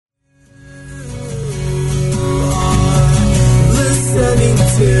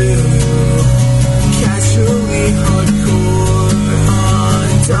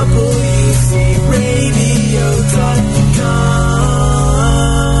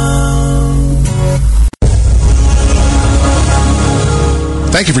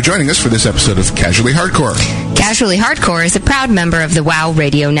Thank you for joining us for this episode of Casually Hardcore. Casually Hardcore is a proud member of the WOW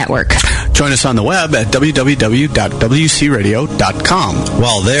Radio Network. Join us on the web at www.wcradio.com.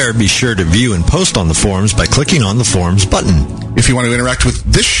 While there, be sure to view and post on the forums by clicking on the forums button. If you want to interact with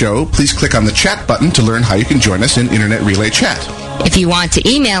this show, please click on the chat button to learn how you can join us in Internet Relay Chat. If you want to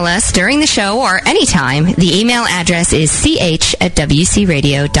email us during the show or anytime, the email address is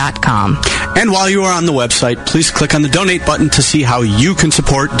ch@wcradio.com. And while you are on the website, please click on the donate button to see how you can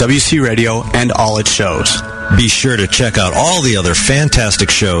support WC Radio and all its shows. Be sure to check out all the other fantastic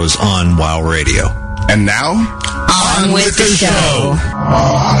shows on WOW Radio. And now, on with the show.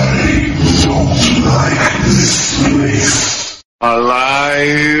 I don't like this place. Alive!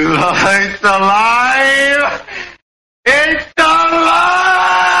 It's alive! It's alive!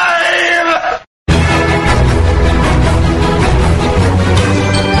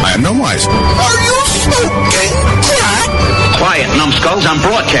 I am Gnomewise. Are you smoking crack? Quiet, numbskulls, I'm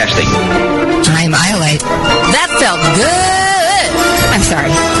broadcasting. I'm Iolite. That felt good. I'm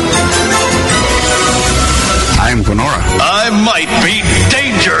sorry. I'm Gwenora. I might be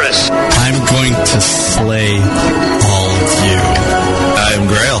dangerous. I'm going to slay all of you. I'm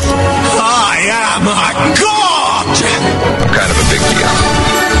Grail. I am a god! I'm kind of a big deal.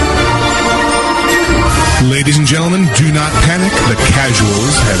 Ladies and gentlemen, do not panic. The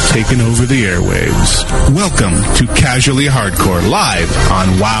casuals have taken over the airwaves. Welcome to Casually Hardcore, live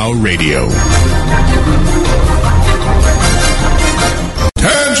on WOW Radio.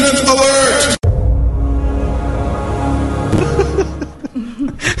 Tangent alert!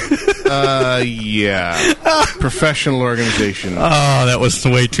 Yeah. Professional organization. Oh, that was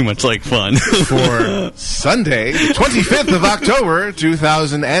way too much like fun. For Sunday, the 25th of October,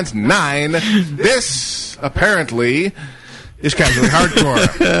 2009, this, apparently, is Casually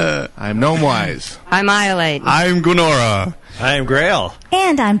Hardcore. I'm Gnomewise. I'm Iolite. I'm Gwenora. I'm Grail.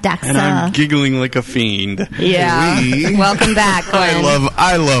 And I'm Daxa. And I'm giggling like a fiend. Yeah. Welcome back, Glenn.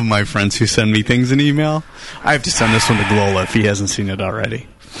 I love my friends who send me things in email. I have to send this one to Glola if he hasn't seen it already.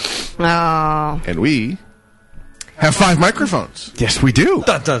 Oh. And we have 5 microphones. Yes, we do.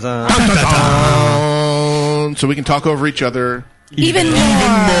 Dun, dun, dun. So we can talk over each other. Even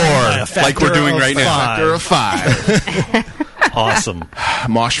more. Like we're doing right now. Factor of 5. Awesome.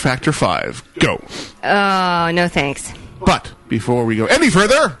 Mosh Factor 5. Go. Oh, no thanks. But before we go any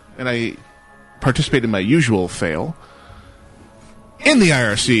further, and I participate in my usual fail, in the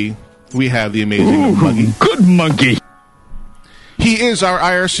IRC, we have the amazing Muggy. Good monkey. He is our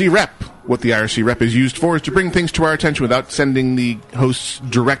IRC rep. What the IRC rep is used for is to bring things to our attention without sending the hosts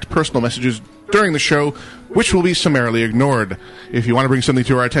direct personal messages during the show, which will be summarily ignored. If you want to bring something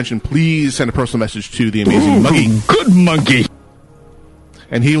to our attention, please send a personal message to the amazing Muggy. Good monkey.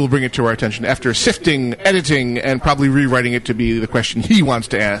 And he will bring it to our attention after sifting, editing, and probably rewriting it to be the question he wants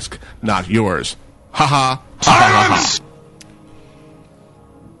to ask, not yours. Ha ha. Ha ha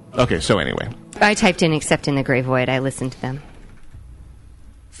ha. Okay, so anyway. I typed in "except in the gray void." I listened to them.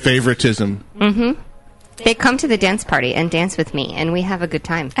 Favoritism. Mm-hmm. They come to the dance party and dance with me, and we have a good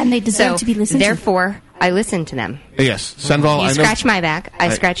time. And they deserve to be listened to. Therefore, I listen to them. Yes, Senval, You scratch my back, I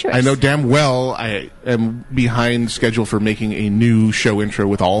scratch yours. I know damn well I am behind schedule for making a new show intro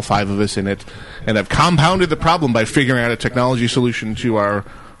with all 5 of us in it, and I've compounded the problem by figuring out a technology solution to our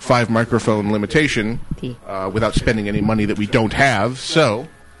 5 microphone limitation without spending any money that we don't have. So,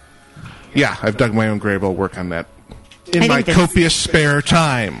 yeah, I've dug my own grave. I'll work on that in my copious spare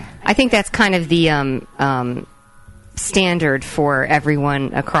time. I think that's kind of the standard for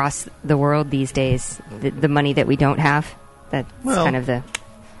everyone across the world these days. The money that we don't have. That's kind of the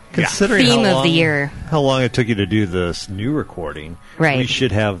Considering theme how of the year. How long it took you to do this new recording, right. We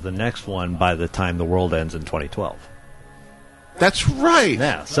should have the next one by the time the world ends in 2012. That's right.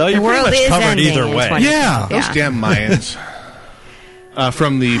 Yeah, so you're pretty much covered either way. Yeah, those damn Mayans.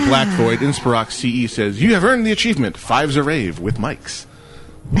 From the Black Void, Inspirox CE says, "You have earned the achievement, 5's a rave with mics."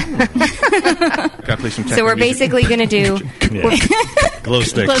 Gotta play some So we're basically going to do... Glow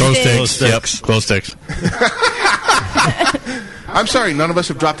sticks. Glow sticks. Yep, glow sticks. I'm sorry, none of us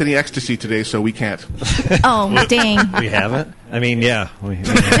have dropped any ecstasy today, so we can't. Oh, dang. We haven't? I mean, yeah. Ladies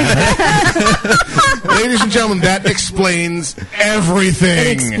and gentlemen, that explains everything. It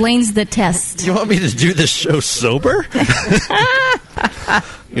explains the test. You want me to do this show sober?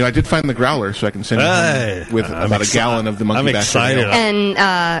 You know, I did find the growler, so I can send you home with about a gallon of the monkey I'm excited. And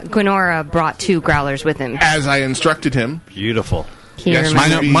Gwenora brought 2 growlers with him. As I instructed him. Beautiful. Yes,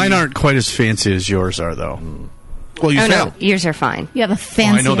 mine aren't quite as fancy as yours are, though. Well, you no, yours are fine. You have a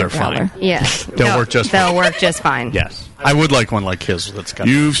fancy I know they're growler. fine. Yeah. They'll work just fine. They'll work just fine. Yes. I would like one like his. That's got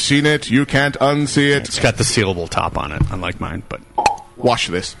You've seen it. You can't unsee it. It's got the sealable top on it, unlike mine, but... wash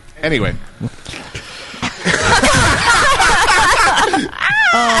this. Anyway.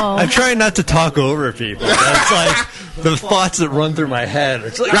 I'm trying not to talk over people. That's like the thoughts that run through my head.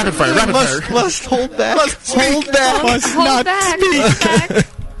 It's like Rapid fire. Must hold back. Must hold back. Must Hold not back, speak. hold back.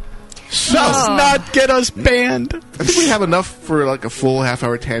 Must not get us banned. I think we have enough for like a full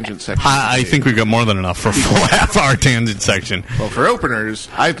half-hour tangent section. I think we've got more than enough for a full half-hour tangent section. Well, for openers,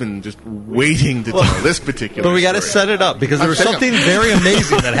 I've been just waiting to tell this particular But we got to story. set it up because there was setting something very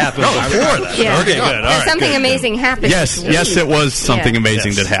amazing that happened before that. Yeah. Okay, good. All right, Something good. amazing happened. Yes, it was something Yeah.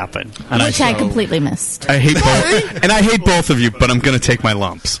 amazing Yes. that happened. And Which I completely missed. I hate both, and I hate both of you, but I'm going to take my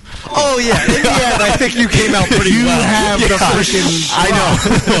lumps. Oh yeah, in the end, I think you came out pretty well. have the freaking. I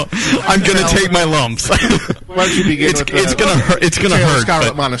know. I'm going to take my lumps. Why don't you begin with It's going to hurt. It's going to Tale of hurt. Scarlet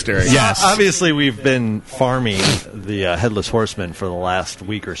but- Monastery. Yes. Obviously, we've been farming the Headless Horseman for the last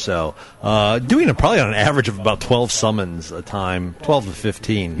week or so, doing probably on an average of about 12 summons a time, 12 to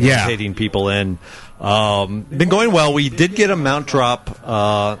 15, Yeah. rotating people in. Been going well. We did get a mount drop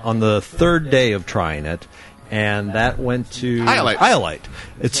on the third day of trying it, and that went to Iolite.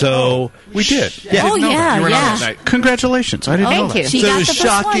 And so we did. Yeah. Oh, yeah, You were not yeah. that night. Congratulations. I didn't know Thank that. you. She So got it was the first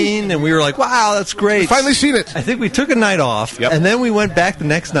one. shocking, and we were like, wow, that's great. Finally seen it. I think we took a night off, Yep. and then we went back the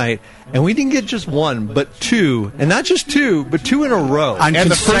next night, and we didn't get just one, but two, and not just two, but two in a row. On And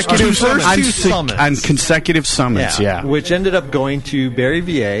the first consecutive two summons. on Two se- summons. on consecutive summons, yeah. Which ended up going to Barry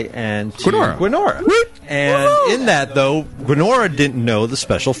VA and to Gwenora. Gwenora. And in that, though, Gwenora didn't know the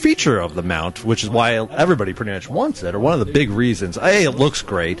special feature of the mount, which is why everybody pretty much wants it, or one of the big reasons. A, it looks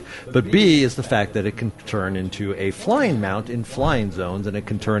great, but B, is the fact that it can turn into a flying mount in flying zones, and it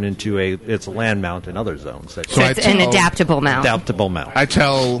can turn into it's a land mount in other zones. So So it's I an tell- adaptable mount. Adaptable mount. I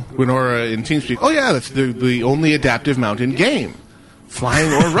tell Gwenora in TeamSpeak, oh yeah, that's the only adaptive mount in game.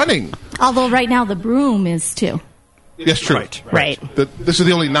 Flying or running. Although right now the broom is too. Yes, true. Right. This is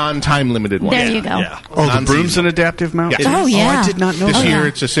the only non-time limited one. There you go. Yeah. Oh, the Non-seasonal. broom's an adaptive mount? Yeah. Oh, yeah. I did not know This that. year yeah.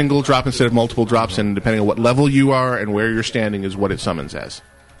 it's a single drop instead of multiple drops, and depending on what level you are and where you're standing is what it summons as.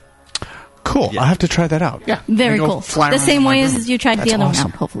 Cool. I'll have to try that out. Yeah. Very Go cool. fly The around same my way room. as you tried That's the other awesome.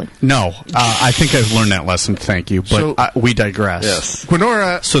 one out, hopefully. No, I think I've learned that lesson. Thank you, but So- we digress. Yes.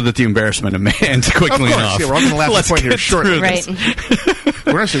 Gwenora, So that the embarrassment ends quickly of course, enough. yeah, we're all going to laugh at Let's the point here get shortly. through Right. this.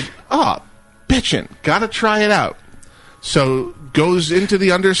 Gwenora says, bitchin', gotta try it out. So goes into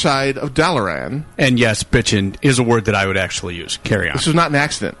the underside of Dalaran. And yes, bitchin' is a word that I would actually use. Carry on. This was not an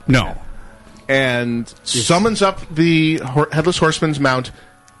accident. No. And summons up the Headless Horseman's mount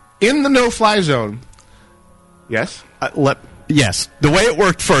in the no-fly zone. Yes? Yes. The way it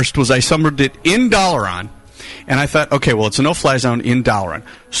worked first was I summoned it in Dalaran, and I thought, okay, well, it's a no-fly zone in Dalaran.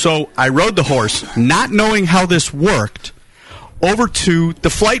 So I rode the horse, not knowing how this worked, over to the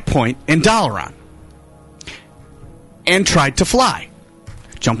flight point in Dalaran, and tried to fly.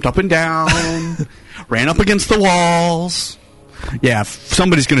 Jumped up and down, ran up against the walls. Yeah, if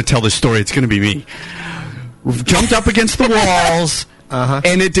somebody's going to tell this story, it's going to be me. Jumped up against the walls,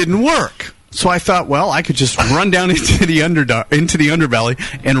 and it didn't work. So I thought, well, I could just run down into the underbelly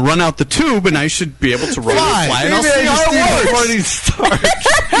and run out the tube, and I should be able to roll and fly. And I'll see how it works.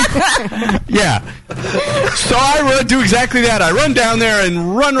 Yeah. So I do exactly that. I run down there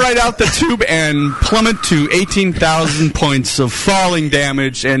and run right out the tube and plummet to 18,000 points of falling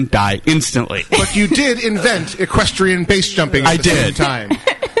damage and die instantly. But you did invent equestrian base jumping at I the same did. time.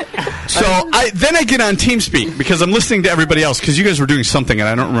 So then I get on TeamSpeak because I'm listening to everybody else because you guys were doing something and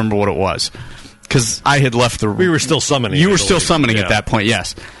I don't remember what it was because I had left the. We were still summoning. You I were still believe. summoning Yeah. at that point,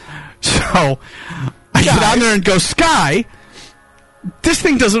 yes. So I get on there and go, Sky, this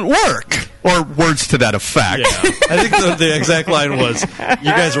thing doesn't work, or words to that effect. Yeah. I think the exact line was,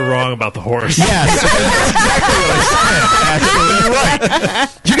 "You guys were wrong about the horse." Yes, that's exactly what I said. Actually, you're right.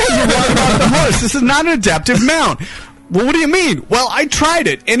 You guys are wrong about the horse. This is not an adaptive mount. Well, what do you mean? Well, I tried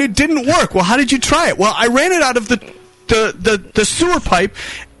it and it didn't work. Well, how did you try it? Well, I ran it out of the sewer pipe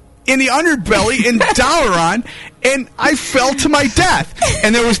in the underbelly in Dalaran, and I fell to my death.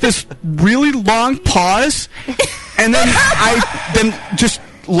 And there was this really long pause, and then just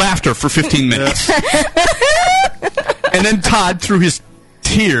laughter for 15 minutes. And then Todd, through his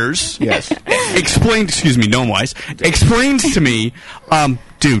tears, explained, Gnomewise, explains to me,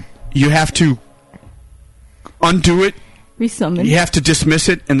 dude, you have to undo it, Resummon. you have to dismiss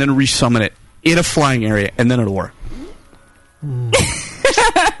it, and then resummon it in a flying area, and then it'll work.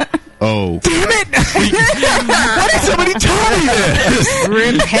 Oh. Damn it! Why did somebody tell me this?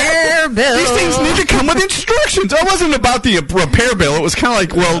 Repair bill. These things need to come with instructions. It wasn't about the repair bill. It was kind of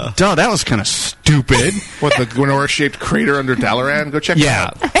like, well, duh, that was kind of stupid. What, the Gwenora-shaped crater under Dalaran? Go check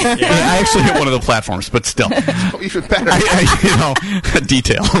Yeah. that out. Yeah. I actually hit one of the platforms, but still. Even better.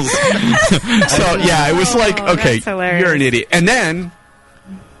 Details. So, yeah, it was like, okay, that's hilarious. you're an idiot. And then,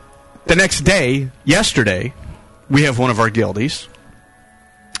 the next day, yesterday, we have one of our guildies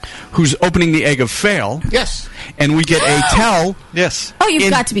who's opening the egg of fail. Yes. And we get a tell. Yes. Oh, you've in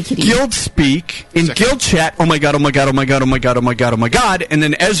got to be kidding me. Guild speak, in guild chat, oh my god, oh my god, oh my god, oh my god, oh my god, oh my god, and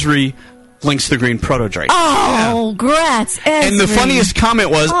then Ezri links the green proto-drake. Oh, grats, Ezri. And the funniest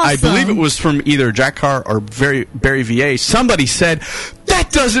comment was, I Awesome. believe it was from either Jack Carr or Barry VA, somebody said, that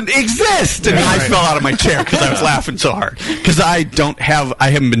doesn't exist! And I fell out of my chair because I was laughing so hard. Because I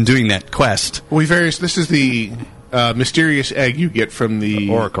haven't been doing that quest. This is the mysterious egg you get from the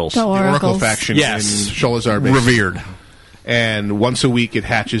Oracles. The The Oracle Oracles. faction Yes. in Sholazar base. Revered. And once a week it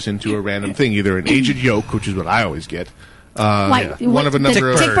hatches into a random thing, either an aged yolk, which is what I always get. One of a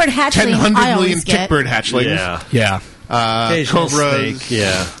number of Tickbird hatchling, 10 I million always get. tickbird hatchlings. Yeah. Yeah. Occasional Cobras. snake,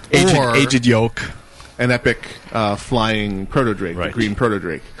 yeah. Or Aged yolk. an epic flying proto-drake, Right. the green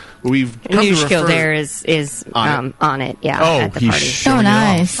proto-drake. We've come to Huge refer Kildare is on it, yeah, Oh, at the he's party. showing Oh, it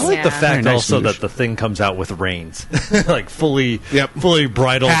nice. I like the Yeah. fact Very nice also news. that the thing comes out with reins, like fully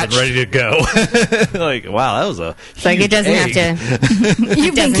bridled Hatched. and ready to go. Like, wow, that was a It's like it doesn't have to.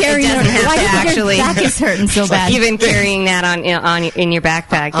 You've been doesn't- it carrying doesn't it. have Why to do you think actually- your back is hurting so bad? You've been carrying that on in your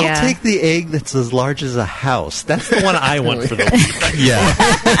backpack. I'll Yeah. take the egg that's as large as a house. That's the one I want for the week.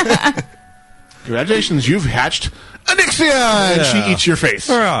 Yeah. Congratulations, you've hatched Anixia! And she eats your face.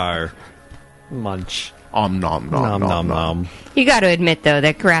 Rawr. Munch. Nom nom nom Nom nom nom nom. nom. You got to admit though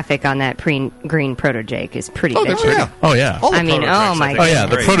that graphic on that green proto-drake is pretty. Oh, good. that's pretty. Oh, yeah. All the I mean, proto-drakes, oh my I think, Oh, are yeah,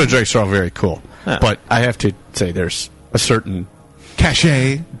 the great. proto-drakes are all very cool. Yeah. But I have to say there's a certain...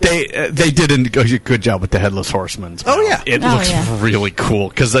 Cachet. They did a good job with the Headless Horseman. Oh, yeah. It Oh, looks yeah. really cool.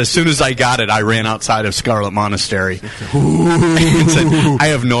 Because as soon as I got it, I ran outside of Scarlet Monastery and said, I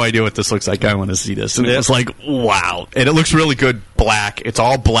have no idea what this looks like. I want to see this. And it Yep. was like, wow. And it looks really good black. It's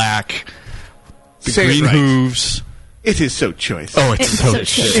all black. The Say it green right. hooves. It is so choice. Oh, it's so so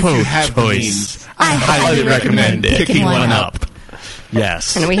choice. If you have the choice. means, I highly recommend picking one one up. up.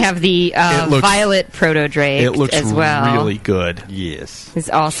 Yes. And we have the It looks- violet proto-drake It looks as well. really good. Yes. It's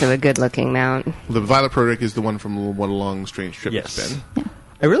also a good-looking mount. the Violet Proto-Drake is the one from What a Long Strange Trip Yes. It's Been.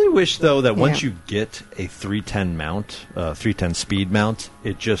 I really wish, though, that once Yeah. you get a 310 mount, 310 speed mount,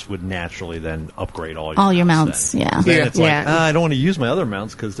 it just would naturally then upgrade all your mounts, then. yeah. Then Yeah. it's like, Yeah. I don't want to use my other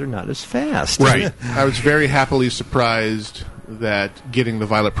mounts because they're not as fast. Right. I was very happily surprised that getting the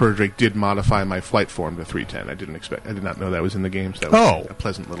Violet Proto-Drake did modify my flight form to 310. I did not know that was in the game, so that was a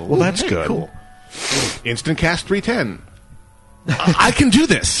pleasant little... Well, that's hey, good. Cool. Instant cast 310. I can do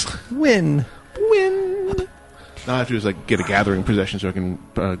this. Win. Now I have to do is like get a gathering profession so I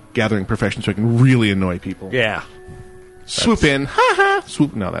can really annoy people. Yeah. Swoop in, ha ha.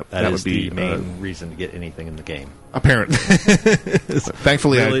 Swoop. No, that That would is be the main reason to get anything in the game. apparently.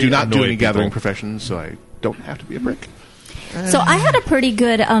 Thankfully, I Really do not do annoy any gathering people. professions, so I don't have to be a prick. So I had a pretty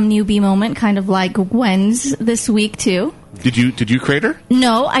good newbie moment, kind of like Gwen's this week too. Did you crater?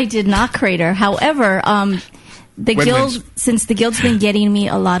 No, I did not crater. However, the Win-wins. guild, since the guild's been getting me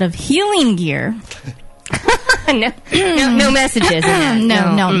a lot of healing gear. no messages. In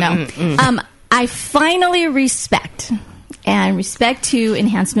that. No. I finally respect to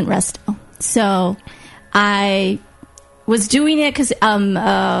enhancement resto. So I was doing it because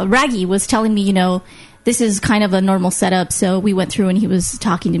Raggy was telling me, this is kind of a normal setup. So we went through and he was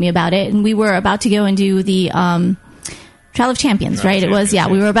talking to me about it, and we were about to go and do the Trial of Champions, right? It was, yeah.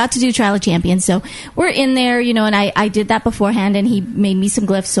 We were about to do Trial of Champions, so we're in there, and I did that beforehand, and he made me some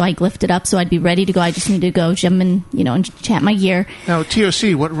glyphs, so I glyphed it up, so I'd be ready to go. I just need to go gem and enchant my gear. Now,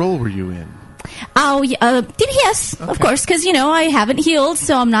 TOC, what role were you in? Oh, yeah, DPS, of course, because I haven't healed,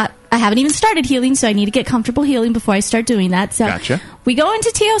 so I haven't even started healing, so I need to get comfortable healing before I start doing that. So Gotcha. We go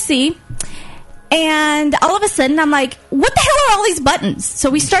into TOC. And all of a sudden, I'm like, what the hell are all these buttons? So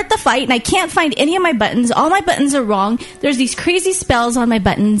we start the fight, and I can't find any of my buttons. All my buttons are wrong. There's these crazy spells on my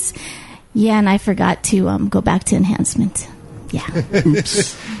buttons. Yeah, and I forgot to go back to enhancement. Yeah.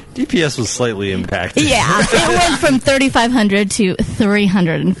 Oops. DPS was slightly impacted. Yeah, it went from 3,500 to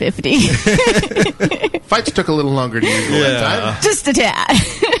 350. Fights took a little longer than usual that time. Just a tad.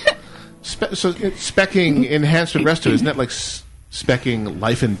 So specking enhancement resto, isn't that like specking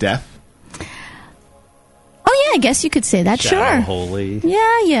life and death? Oh, yeah, I guess you could say that, Shadow sure. Holy.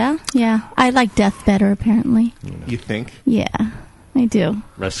 Yeah. I like death better, apparently. You think? Yeah. I do.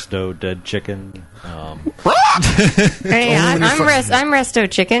 Resto dead chicken. Hey, I'm Resto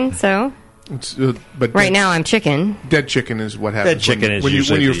Chicken, so but right now I'm chicken. Dead chicken is what happens Dead chicken is when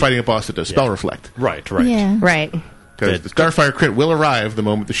usually you're the- fighting a boss that does spell reflect. Right. Yeah. Right. Because the Starfire crit will arrive the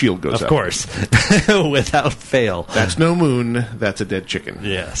moment the shield goes Of up. course. Without fail. That's no moon. That's a dead chicken.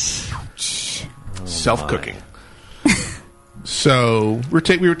 Yes. Self-cooking. So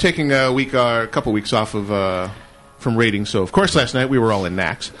we were taking a couple weeks off of from raiding. So of course last night we were all in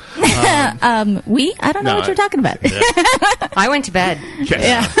Nax. I don't know what you're talking about. I went to bed.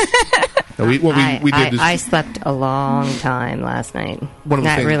 Yeah. No, we did. I slept a long time last night. One of the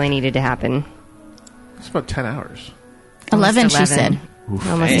That things- really needed to happen. It's about 10 hours. 11, she 11. said.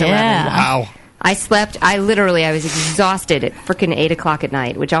 Almost Yeah. 11. Wow. I slept. I was exhausted at frickin' 8 o'clock at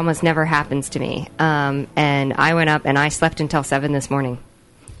night, which almost never happens to me. And I went up and I slept until 7 this morning.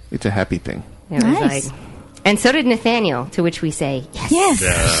 It's a happy thing. It was Nice. like, and so did Nathaniel, to which we say yes.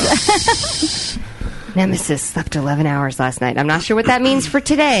 Yes. Nemesis slept 11 hours last night. I'm not sure what that means for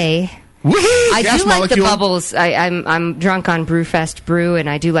today. Woohoo! I Gas do like the molecule. bubbles. I'm drunk on Brewfest brew, and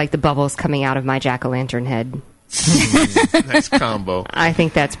I do like the bubbles coming out of my jack-o'-lantern head. Nice combo. I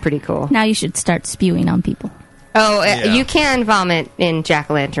think that's pretty cool. Now you should start spewing on people. Oh, Yeah. you can vomit in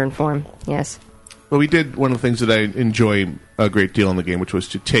jack-o'-lantern form. Yes. Well, we did one of the things that I enjoy a great deal in the game, which was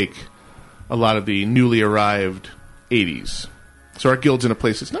to take a lot of the newly arrived 80s. So our guild's in a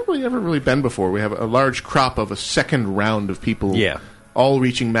place it's not really ever really been before. We have a large crop of a second round of people all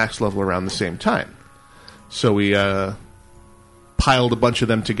reaching max level around the same time. So we piled a bunch of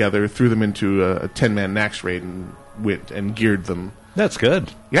them together, threw them into a 10-man Nax raid, and went and geared them. That's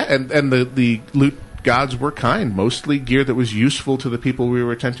good. Yeah, and the loot gods were kind. Mostly gear that was useful to the people we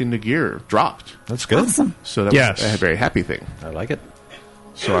were attempting to gear dropped. That's good. Awesome. So that was a very happy thing. I like it.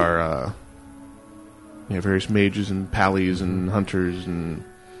 So our various mages and pallies and hunters, and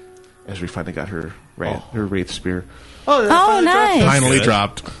Esri finally got her wraith spear. Oh, nice. Finally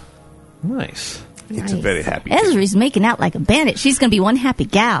dropped. Nice. It's a very happy thing. Ezri's making out like a bandit. She's going to be one happy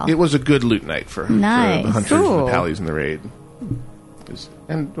gal. It was a good loot night for Nice. the hunters and Cool. the pallies in the raid.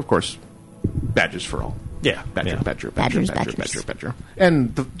 And, of course, badges for all. Yeah. Badger. Badgers.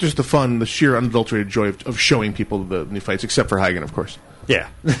 And just the fun, the sheer unadulterated joy of showing people the new fights, except for Hygen, of course. Yeah.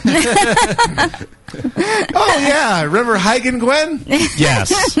 Oh, yeah. Remember Hygen Gwen?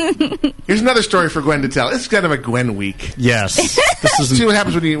 Yes. Here's another story for Gwen to tell. It's kind of a Gwen week. Yes. This See isn't. what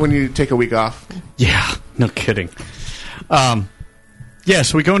happens when you take a week off. Yeah. No kidding. Yeah.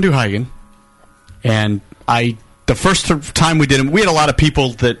 So we go and do Hygen, and the first time we did him, we had a lot of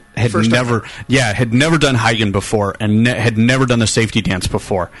people that had First time. had never done Hygen before and had never done the safety dance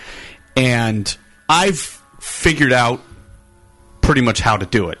before, and I've figured out pretty much how to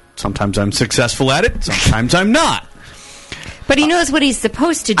do it. Sometimes I'm successful at it. Sometimes I'm not. But he knows what he's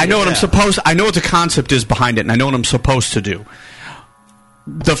supposed to do. I know what I'm supposed. I know what the concept is behind it, and I know what I'm supposed to do.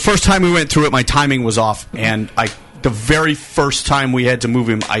 The first time we went through it, my timing was off, and the very first time we had to move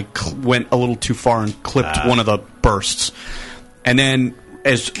him, I went a little too far and clipped one of the bursts, and then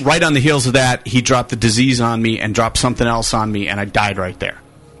as right on the heels of that, he dropped the disease on me and dropped something else on me, and I died right there.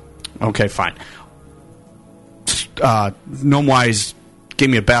 Okay, fine. Gnomewise gave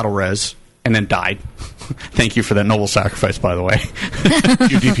me a battle res and then died. Thank you for that noble sacrifice, by the way.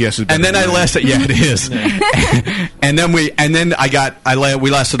 Your DPS is better And then than I mine. lasted. Yeah, it is. We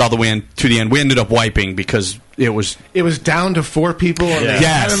lasted all the way to the end. We ended up wiping because it was down to 4 people. And they had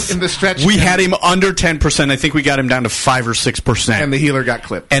yes him in the stretch. We had him under 10%. I think we got him down to 5 or 6%. and the healer got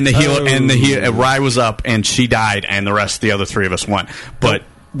clipped. And the healer Rye was up and she died, and the rest, the other 3 of us won. But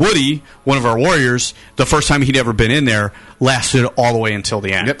Woody, one of our warriors, the first time he'd ever been in there, lasted all the way until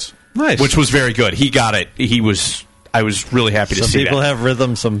the end. Yep. Nice. Which was very good. He got it. I was really happy to Some see people that. have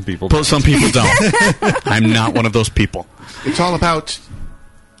rhythm, some people But don't. some people don't. I'm not one of those people. It's all about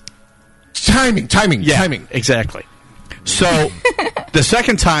timing. Exactly. So the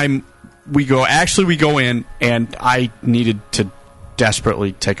second time we go in, and I needed to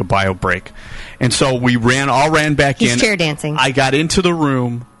desperately take a bio break, and so we ran back He's in. chair dancing. I got into the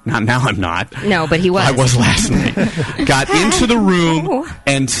room. Now I'm not. No, but he was. I was last night. Got into the room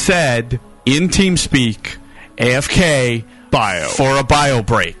and said in TeamSpeak, AFK Bio. for a bio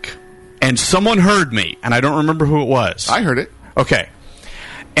break, and someone heard me, and I don't remember who it was. I heard it. Okay.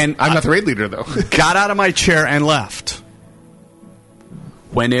 And I'm not the raid leader, though. got out of my chair and left.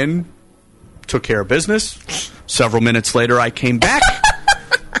 Went in, took care of business. Several minutes later, I came back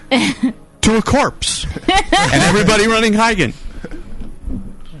to a corpse and everybody running Hygen.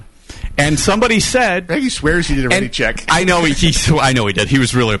 And somebody said, He swears he did a ready check. I know he did. He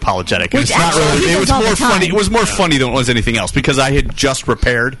was really apologetic. Which It's not actually really. he It does was all more the time. funny. It was more funny than it was anything else because I had just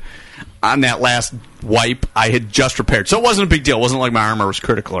repaired on that last wipe. I had just repaired, so it wasn't a big deal. It wasn't like my armor was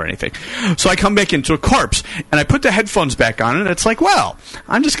critical or anything. So I come back into a corpse and I put the headphones back on, and it's like, well,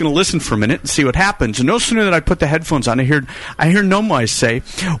 I'm just going to listen for a minute and see what happens. And no sooner than I put the headphones on, I hear Nomwise say,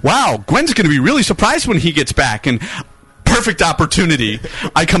 "Wow, Gwen's going to be really surprised when he gets back." And perfect opportunity.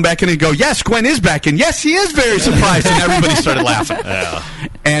 I come back in and go, yes, Gwen is back, and yes, he is very surprised, and everybody started laughing. Yeah.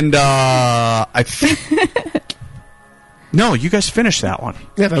 And I think no, you guys finished that one.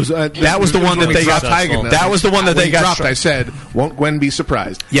 Yeah, that was the one that they got. That was the one that they got dropped. I said, "Won't Gwen be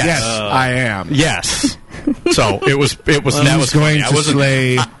surprised?" Yes, I am. Yes. So it was. That was going funny. to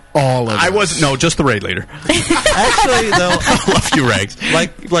slay all of. I wasn't. No, just the raid leader. Actually, though, I love you, Rags.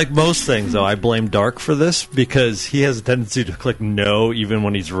 Like most things, though, I blame Dark for this because he has a tendency to click no even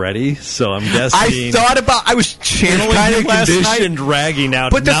when he's ready. So I'm guessing. I was channeling him last night and dragging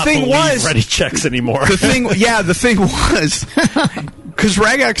out. But the not thing believe was, ready checks anymore. The thing was, because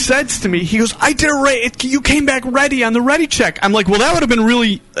Ragak says to me, he goes, "I did a raid. You came back ready on the ready check." I'm like, well, that would have been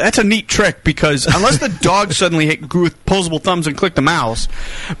really. That's a neat trick because unless the dog suddenly grew with posable thumbs and clicked the mouse,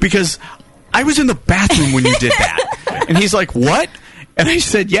 because I was in the bathroom when you did that, and he's like, "What?" And I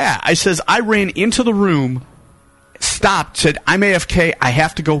said, "Yeah." I says, "I ran into the room, stopped, said I'm AFK. I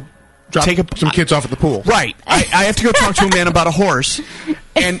have to go." Drop some kids off at the pool. Right. I have to go talk to a man about a horse.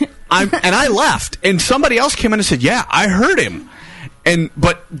 And I left. And somebody else came in and said, yeah, I heard him.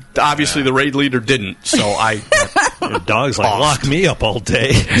 But obviously the raid leader didn't. So Your dog's like, lock me up all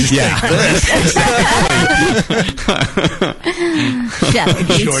day. Yeah.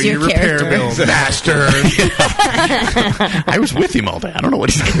 Show your repair bill, master. I was with him all day. I don't know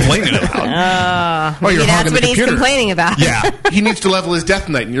what he's complaining about. Maybe that's what he's complaining about. Yeah. He needs to level his Death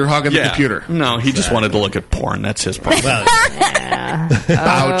Knight, and you're hogging the computer. No, he just wanted to look at porn. That's his problem.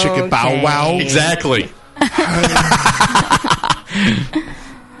 Bow, chicken, bow, wow. Exactly.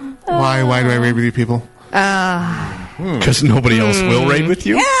 Why do I raid with you people? Because nobody else will raid with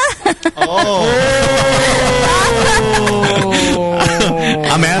you?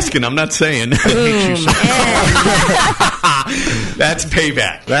 I'm asking. I'm not saying. That's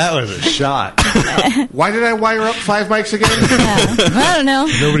payback. That was a shot. Why did I wire up 5 mics again? I don't know.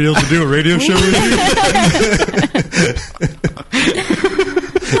 Nobody else to do a radio show with you?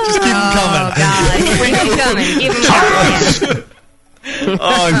 Just keep them coming. God. Keep them coming. Keep them coming.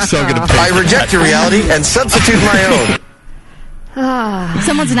 I'm so going to pay. I reject your reality and substitute my own.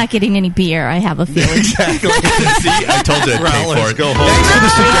 Someone's not getting any beer, I have a feeling. Exactly. See, I told you I'd pay for it. Go home. Thanks for the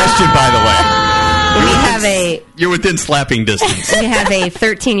suggestion, by the way. You're within slapping distance. We have a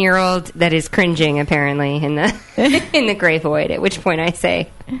 13-year-old that is cringing, apparently, in the in the gray void, at which point I say,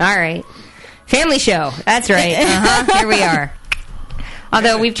 all right, family show. That's right. Here we are.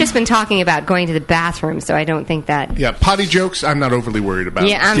 Although we've just been talking about going to the bathroom, so I don't think that... Yeah, potty jokes, I'm not overly worried about.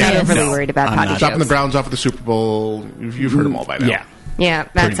 Yeah, I'm not overly worried about potty jokes. Stopping the Browns off at the Super Bowl, you've heard them all by now. Yeah. Yeah,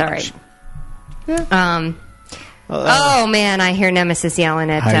 that's all right. Oh, man, I hear Nemesis yelling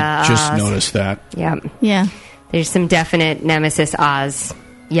at I just Oz. noticed that. Yeah. Yeah. There's some definite Nemesis Oz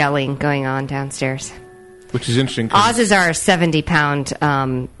yelling going on downstairs. Which is interesting. Oz is our 70-pound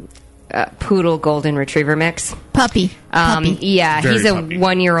poodle golden retriever mix. Puppy. Yeah, Very he's a puppy.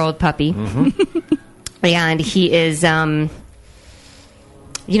 1-year-old puppy. And he is, I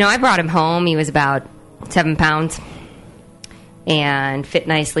brought him home. He was about 7 pounds and fit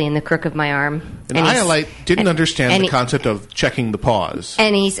nicely in the crook of my arm. And Iolite didn't understand the concept of checking the paws.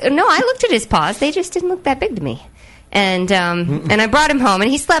 And I looked at his paws. They just didn't look that big to me. And and I brought him home, and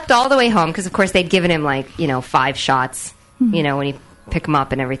he slept all the way home because, of course, they'd given him 5 shots. When you pick him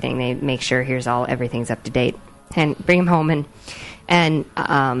up and everything, they make sure everything's up to date, and bring him home. And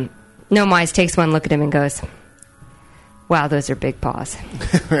Nomwise takes one look at him and goes, "Wow, those are big paws."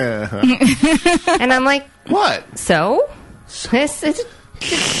 And I'm like, "What? So?" His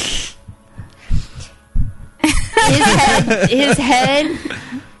head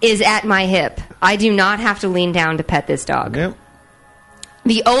is at my hip. I do not have to lean down to pet this dog. Yep.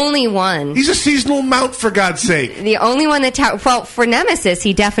 The only one... He's a seasonal mount, for God's sake. The only one that... for Nemesis,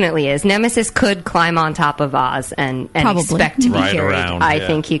 he definitely is. Nemesis could climb on top of Oz and expect to be right carried. around, I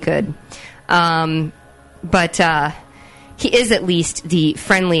think he could. But he is at least the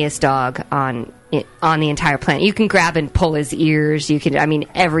friendliest dog on the entire planet. You can grab and pull his ears. You can...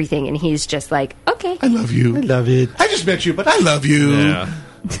 everything. And he's just like, okay. I love you. I love it. I just met you, but I love you. Yeah.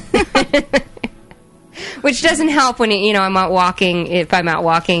 Which doesn't help when I'm out walking. If I'm out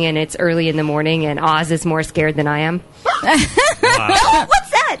walking and it's early in the morning and Oz is more scared than I am. Wow. Oh,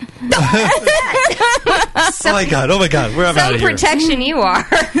 what's that? Oh my god! We're out Some of here. protection you are.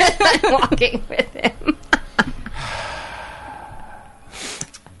 Walking with him.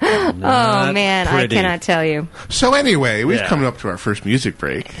 Oh man, pretty. I cannot tell you. So anyway, we've come up to our first music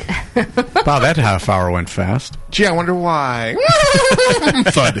break. Wow, that half hour went fast. Gee, I wonder why.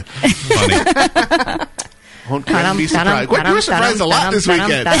 Thud. Funny. Won't be surprised. What, you were surprised a lot this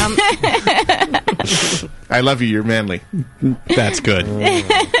weekend. I love you. You're manly. That's good.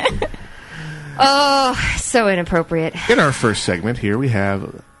 Oh, so inappropriate. In our first segment here, we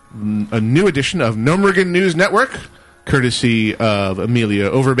have a new edition of Nomrigan News Network, courtesy of Amelia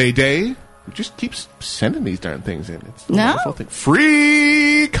Overbay Day, who just keeps sending these darn things in. It's a wonderful thing.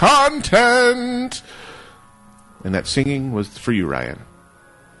 Free content! And that singing was for you, Ryan.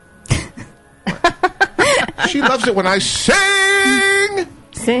 She loves it when I sing!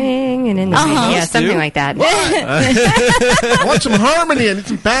 Singing in the wind. Yeah, something like that. I want some harmony. I need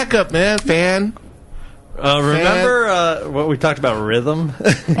some backup, man. Fan. Remember what we talked about rhythm?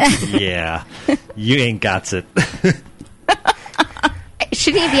 Yeah. You ain't got it.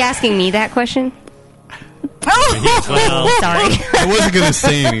 Shouldn't he be asking me that question? Well, sorry. I wasn't going to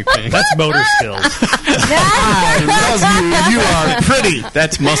say anything. That's motor skills. I love you. You are pretty.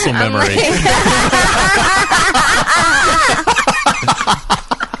 That's muscle memory.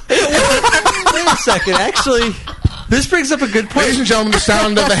 Wait a second. Actually, this brings up a good point. Ladies and gentlemen, the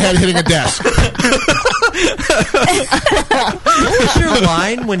sound of the head hitting a desk. What was your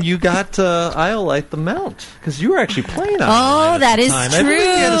line when you got I'll Light the Mount? Because you were actually playing on that is time. true. I think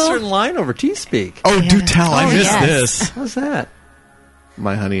you had a certain line over T-Speak. Oh, do tell. I missed this. How's that?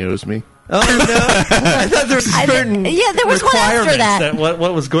 My honey owes me. Oh, no. I thought there was certain there was one after requirements that.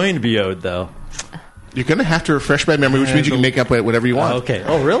 what was going to be owed, though. You're going to have to refresh my memory, which means you can make up whatever you want. Okay.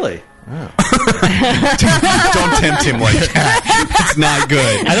 Oh, really? Don't tempt him like that. It's not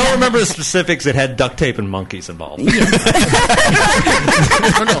good. I don't remember the specifics. It had duct tape and monkeys involved. No,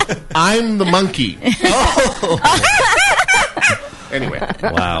 I'm the monkey. Oh. Anyway.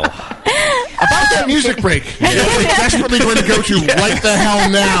 Wow. About that music break. We're desperately going to go to right the hell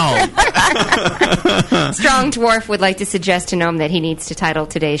now. Strong Dwarf would like to suggest to Gnome that he needs to title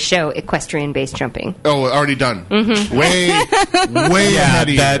today's show Equestrian Base Jumping. Oh, already done. Mm-hmm. Way ahead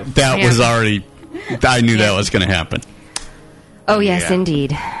of you. That was already... I knew that was going to happen. Oh, yes,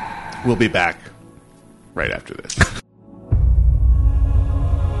 indeed. We'll be back right after this.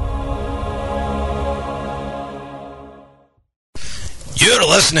 You're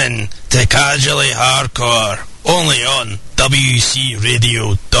listening to Casually Hardcore, only on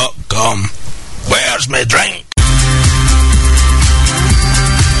WCRadio.com. Where's my drink?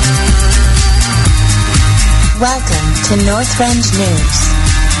 Welcome to Northrend News,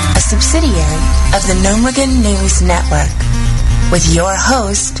 a subsidiary of the Nomrigan News Network, with your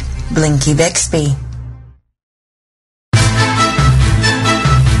host, Blinky Bixby.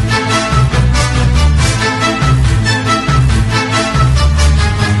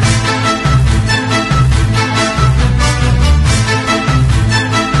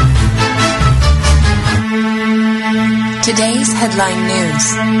 Today's headline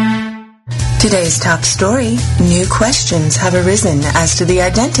news. Today's top story, new questions have arisen as to the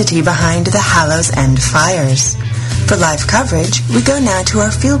identity behind the Hallows End fires. For live coverage, we go now to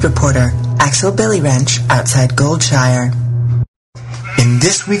our field reporter, Axel Billy Wrench, outside Goldshire. In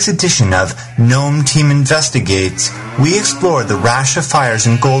this week's edition of Gnome Team Investigates, we explore the rash of fires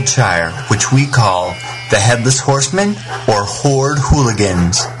in Goldshire, which we call the Headless Horsemen or Horde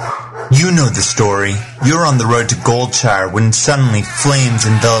Hooligans. You know the story. You're on the road to Goldshire when suddenly flames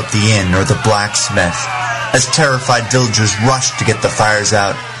envelop the inn or the blacksmith. As terrified villagers rush to get the fires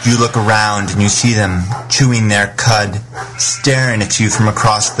out, you look around and you see them chewing their cud, staring at you from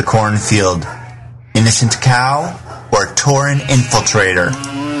across the cornfield. Innocent cow or Tauren infiltrator?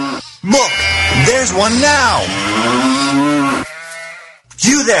 Look! There's one now!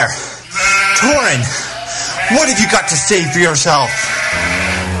 You there! Tauren! What have you got to say for yourself?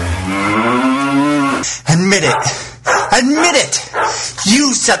 Admit it! Admit it!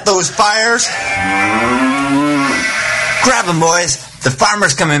 You set those fires! Grab them, boys! The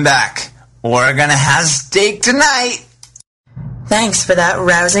farmer's coming back! We're gonna have steak tonight! Thanks for that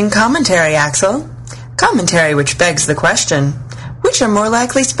rousing commentary, Axel. Commentary which begs the question, which are more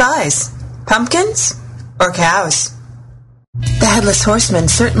likely spies? Pumpkins or cows? The Headless Horseman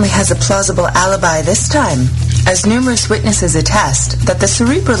certainly has a plausible alibi this time, as numerous witnesses attest that the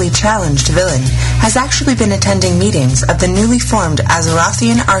cerebrally challenged villain has actually been attending meetings of the newly formed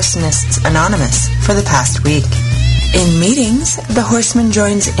Azerothian Arsonists Anonymous for the past week. In meetings, the Horseman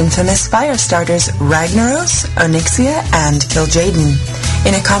joins infamous fire starters Ragnaros, Onyxia, and Kil'jaeden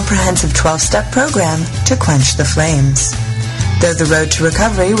in a comprehensive 12-step program to quench the flames. Though the road to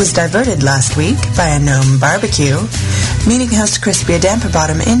recovery was diverted last week by a gnome barbecue, meeting host Crispy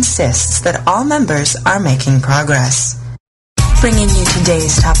Adamperbottom insists that all members are making progress. Bringing you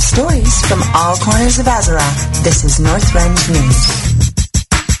today's top stories from all corners of Azeroth, this is Northrend News.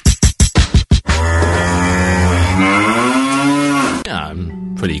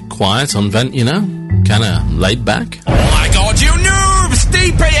 I'm pretty quiet on Vent, you know? Kinda laid back. Oh my god, you noobs!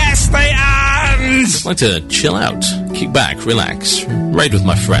 DPS the hands! Just like to chill out, kick back, relax, raid with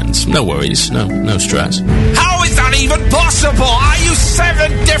my friends. No worries, no stress. How is that even possible? Are you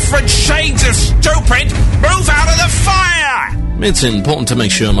 7 different shades of stupid? Move out of the fire! It's important to make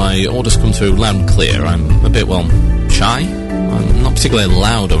sure my orders come through loud and clear. I'm a bit, shy. I'm not particularly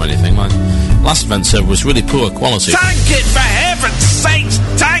loud or anything. My last event server was really poor quality. Tank it, for heaven's sakes!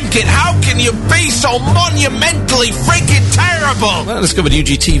 Tank it! How can you be so monumentally freaking terrible? Well, I discovered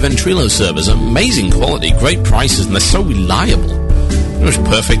UGT Ventrilo servers. Amazing quality, great prices, and they're so reliable. It was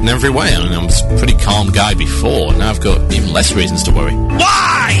perfect in every way. I mean, I was a pretty calm guy before. Now I've got even less reasons to worry.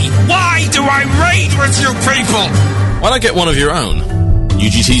 Why? Why do I raid with you people? Why not get one of your own?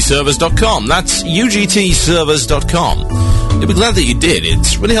 UGTservers.com. That's UGTservers.com. You'll be glad that you did.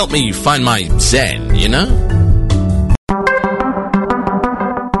 It's really helped me find my zen, you know?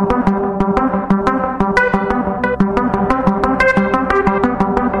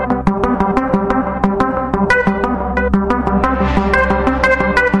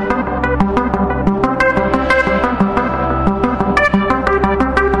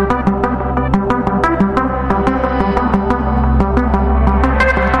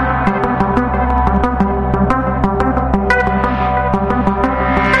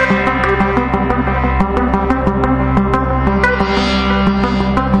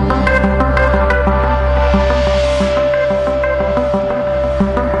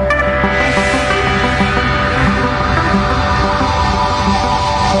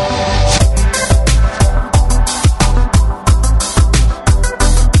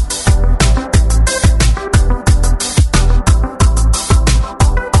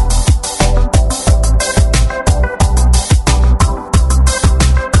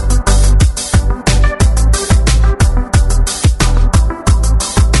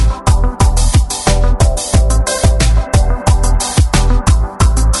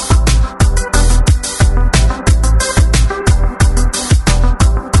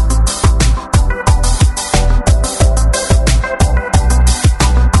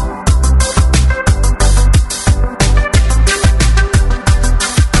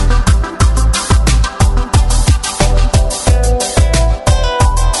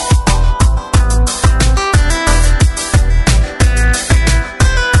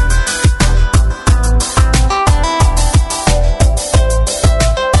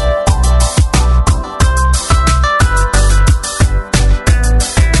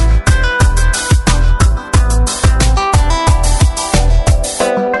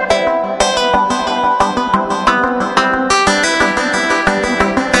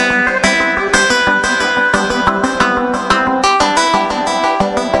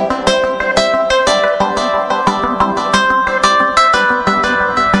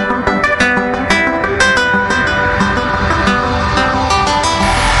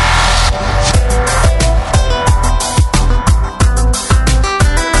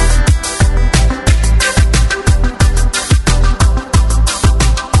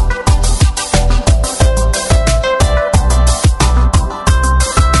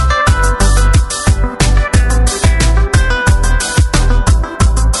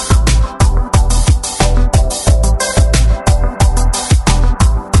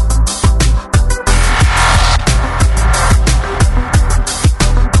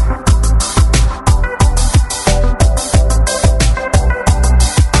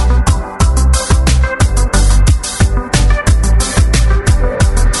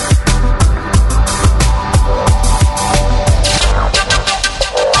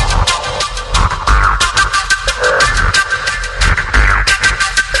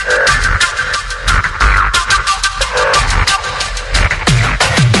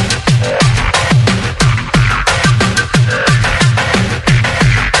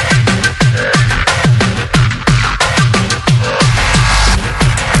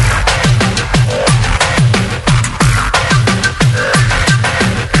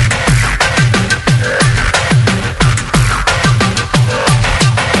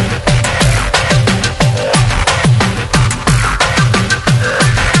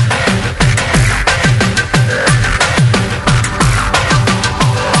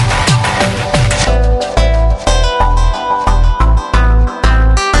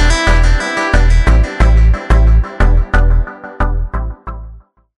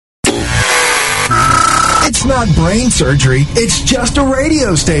 brain surgery. It's just a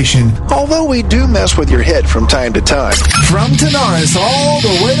radio station. Although we do mess with your head from time to time. From Tanaris all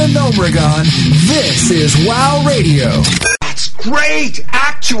the way to Nomragon, this is WOW Radio. That's great!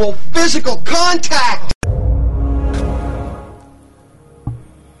 Actual physical contact!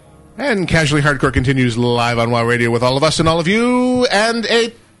 And Casually Hardcore continues live on WOW Radio with all of us and all of you. And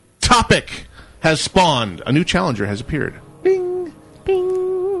a topic has spawned. A new challenger has appeared. Bing.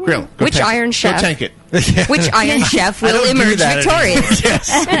 Grill. Which Iron Chef? Go tank it. Which Iron Chef will emerge victorious? Yes.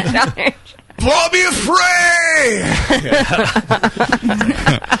 Bobby Frey!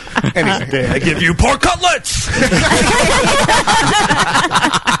 Anyway. I give you pork cutlets!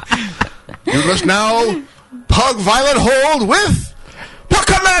 You must now pug Violet Hold with pork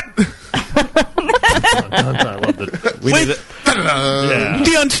cutlet! I love it.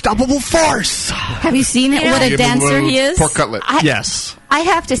 The unstoppable force. Have you seen what a dancer he is? Pork cutlet. Yes. I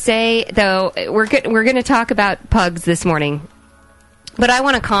have to say, though, we're going to talk about pugs this morning. But I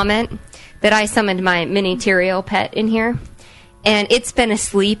want to comment that I summoned my mini Tyrael pet in here. And it's been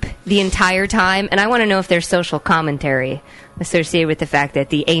asleep the entire time. And I want to know if there's social commentary associated with the fact that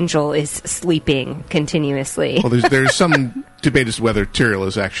the angel is sleeping continuously. Well, there's some debate as to whether Tyrael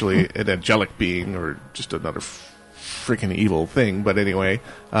is actually an angelic being or just another freaking evil thing. But anyway,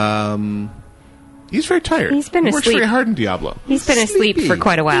 he's very tired. He's been he asleep. Works very hard in Diablo. He's been asleep for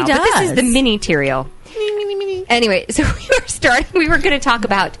quite a while. He But this is does. the mini Tyrael. Anyway, so we were going to talk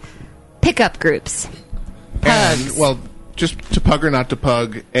about pickup groups. Pugs. And, well, just to pug or not to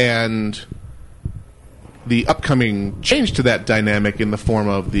pug, and the upcoming change to that dynamic in the form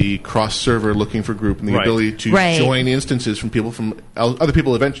of the cross-server looking for group and the ability to join instances from people from other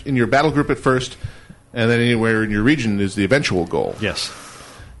people in your battle group at first, and then anywhere in your region is the eventual goal. Yes.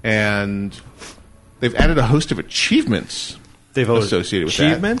 And they've added a host of achievements associated with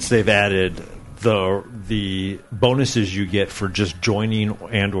achievements. They've added the bonuses you get for just joining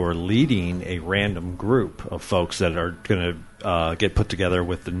and or leading a random group of folks that are going to get put together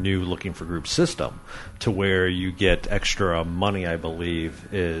with the new looking for group system, to where you get extra money. I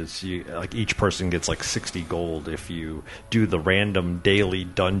believe is like each person gets like 60 gold if you do the random daily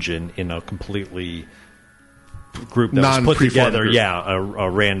dungeon in a completely group that was put together. Group. Yeah, a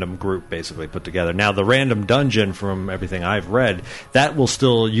random group basically put together. Now, the random dungeon, from everything I've read, that will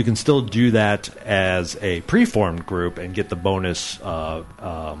still, you can still do that as a preformed group and get the bonus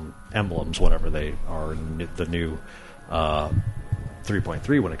emblems, whatever they are in the new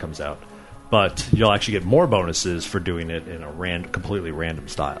 3.3 when it comes out. But you'll actually get more bonuses for doing it in a completely random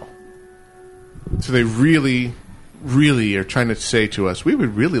style. So they really are trying to say to us, we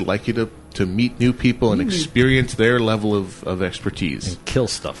would really like you to meet new people and experience their level of expertise. And kill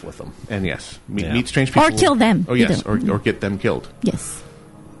stuff with them. And yes, meet strange people. Or kill them. Oh, yes, or get them killed. Yes.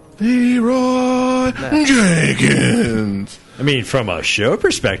 Leroy Jenkins. I mean, from a show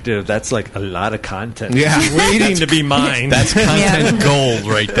perspective, that's like a lot of content. Yeah. Waiting to be mined. That's content gold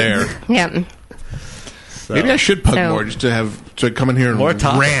right there. Yeah. So. Maybe I should pug more just to come in here and more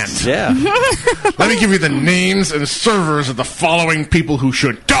rant. Yeah. Let me give you the names and servers of the following people who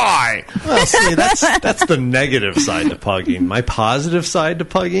should die. Well, see, that's the negative side to pugging. My positive side to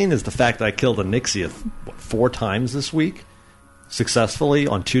pugging is the fact that I killed a Nixia 4 times this week successfully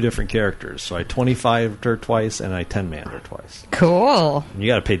on 2 different characters. So I 25'd her twice and I 10-manned her twice. Cool. And you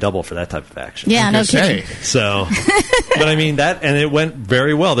got to pay double for that type of action. Yeah, no kidding. So, but I mean that, and it went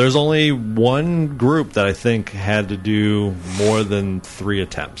very well. There's only one group that I think had to do more than 3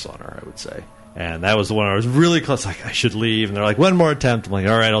 attempts on her, I would say. And that was the one I was really close. Like, I should leave. And they're like, 1 more attempt. I'm like,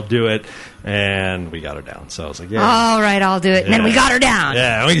 all right, I'll do it. And we got her down. So I was like, yeah. All right, I'll do it. And then we got her down.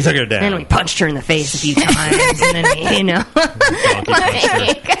 Yeah, we took her down. And then we punched her in the face a few times. And then, you know.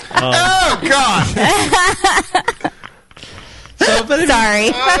 Oh, God. So, but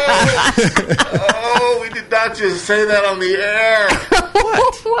sorry. Oh, we did not just say that on the air.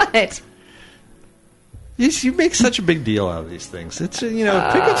 What? You make such a big deal out of these things. It's pick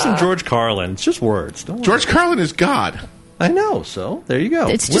up some George Carlin. It's just words. Don't George Carlin is God. I know. So there you go.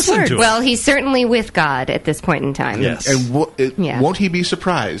 It's just Listen words. to it. Well, he's certainly with God at this point in time. Yes. And Yeah. won't he be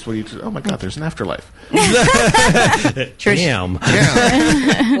surprised when oh my God, there's an afterlife. Damn.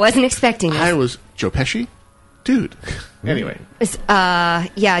 Yeah. Wasn't expecting I this. was Joe Pesci? Dude. Anyway.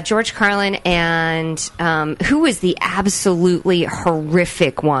 George Carlin and who was the absolutely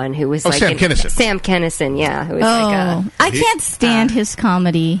horrific one who was Sam Kinison. Sam Kinison, yeah. Who was I can't stand his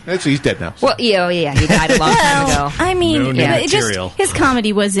comedy. He's dead now. Well, yeah, he died a long time ago. I mean, No new material. his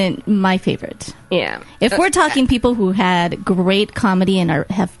comedy wasn't my favorite. Yeah. If we're talking people who had great comedy and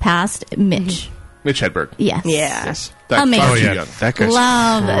have passed, Mitch. Mitch Hedberg. Yes. Yeah. Amazing. Oh, yeah. That guy's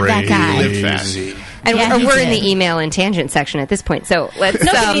Love that guy. He lived fast. And Yeah, he we're in did. the email and tangent section at this point, so let's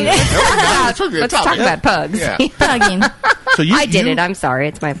Nobody- let's talk about pugs. Yeah. Pugging. So you, I did you, it. I'm sorry.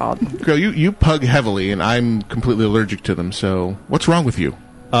 It's my fault. Girl, you pug heavily, and I'm completely allergic to them. So what's wrong with you?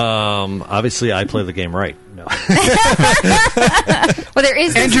 Obviously, I play the game right. No. Well, there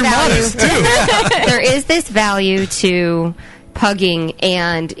is this And you're value. modest, too. There is this value to pugging,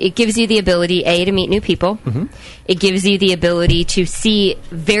 and it gives you the ability, A, to meet new people. Mm-hmm. It gives you the ability to see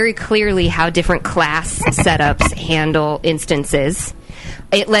very clearly how different class setups handle instances.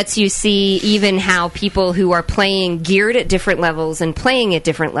 It lets you see even how people who are playing geared at different levels and playing at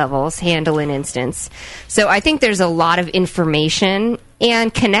different levels handle an instance. So I think there's a lot of information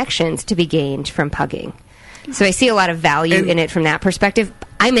and connections to be gained from pugging. So I see a lot of value in it from that perspective.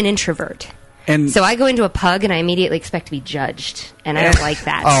 I'm an introvert. And So I go into a pug and I immediately expect to be judged, and I don't like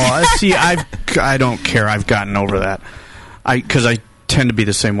that. Oh, see, I don't care. I've gotten over that. Because I tend to be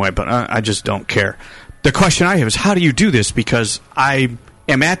the same way, but I just don't care. The question I have is, how do you do this? Because I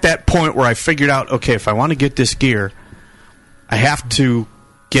am at that point where I figured out, okay, if I want to get this gear, I have to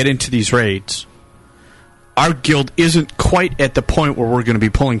get into these raids. Our guild isn't quite at the point where we're going to be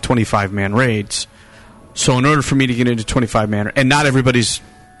pulling 25-man raids. So in order for me to get into 25-man, and not everybody's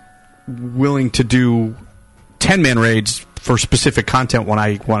willing to do 10-man raids for specific content when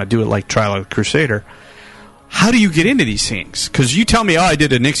I want to do it, like Trial of the Crusader. How do you get into these things? Because you tell me, oh, I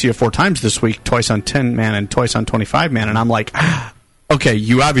did Onyxia 4 times this week, twice on 10-man and twice on 25-man, and I'm like, okay,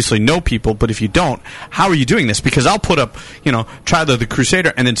 you obviously know people, but if you don't, how are you doing this? Because I'll put up, Trial of the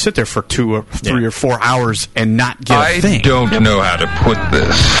Crusader and then sit there for 2 or 3 or 4 hours and not get a thing. I don't know how to put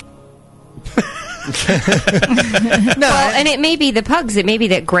this. Well, and it may be the pugs. It may be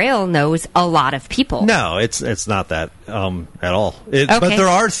that Grail knows a lot of people. No, it's not that at all. Okay. But there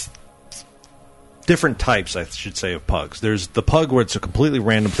are different types, I should say, of pugs. There's the pug where it's a completely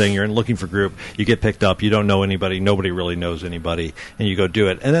random thing. You're looking for group. You get picked up. You don't know anybody. Nobody really knows anybody. And you go do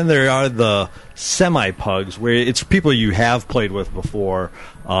it. And then there are the semi-pugs where it's people you have played with before.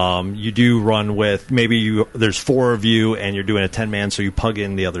 You do run with, there's 4 of you and you're doing a 10-man, so you pug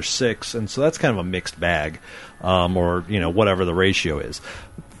in the other 6. And so that's kind of a mixed bag, or whatever the ratio is.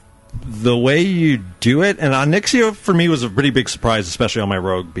 The way you do it, and Onyxia for me was a pretty big surprise, especially on my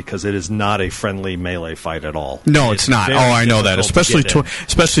rogue, because it is not a friendly melee fight at all. No, it's not. Oh, I know that. Especially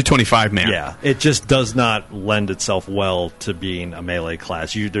 25-man. Yeah, it just does not lend itself well to being a melee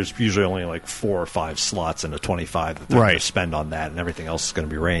class. There's usually only like 4 or 5 slots in a 25 that they're going to spend on that, and everything else is going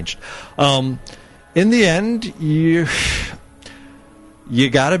to be ranged. In the end, you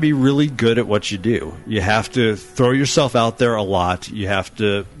got to be really good at what you do. You have to throw yourself out there a lot. You have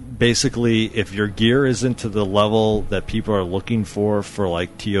to basically, if your gear isn't to the level that people are looking for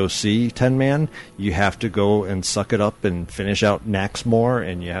like TOC 10-man, you have to go and suck it up and finish out Nax more,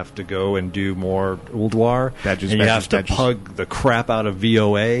 and you have to go and do more Ulduar. And you have to pug the crap out of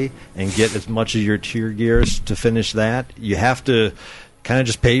VOA and get as much of your tier gears to finish that. You have to kind of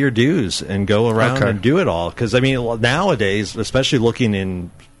just pay your dues and go around and do it all. Because, nowadays, especially looking in,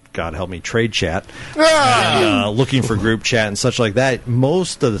 God help me, trade chat, and, looking for group chat and such like that,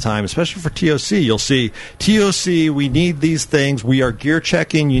 most of the time, especially for TOC, you'll see, TOC, we need these things, we are gear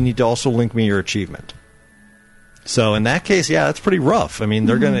checking, you need to also link me your achievement. So in that case, yeah, that's pretty rough. They're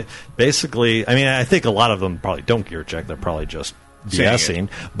going to basically, I think a lot of them probably don't gear check, they're probably just BSing,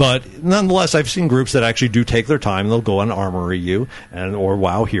 but nonetheless, I've seen groups that actually do take their time. They'll go on Armory you or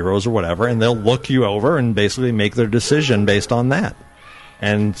WoW Heroes or whatever, and they'll look you over and basically make their decision based on that.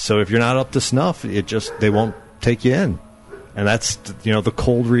 And so if you're not up to snuff, they won't take you in. And that's the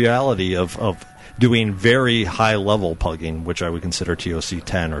cold reality of doing very high level pugging, which I would consider TOC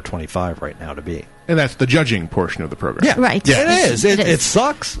 10 or 25 right now to be. And that's the judging portion of the program. Yeah, right. Yeah, it is. It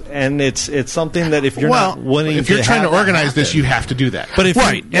sucks, and it's something that if you're not willing, if you're trying to organize this, you have to do that. But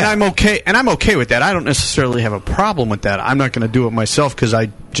and I'm okay with that. I don't necessarily have a problem with that. I'm not going to do it myself because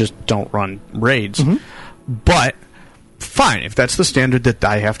I just don't run raids. Mm-hmm. But fine, if that's the standard that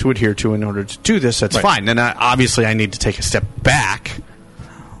I have to adhere to in order to do this, that's fine. Then obviously I need to take a step back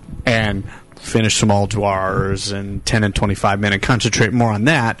and finish some Ulduars and 10 and 25 men and concentrate more on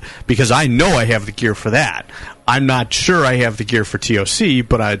that, because I know I have the gear for that. I'm not sure I have the gear for TOC,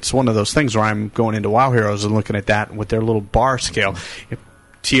 but it's one of those things where I'm going into WoW Heroes and looking at that with their little bar scale. If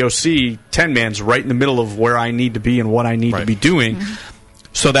TOC 10-man's right in the middle of where I need to be and what I need to be doing. Mm-hmm.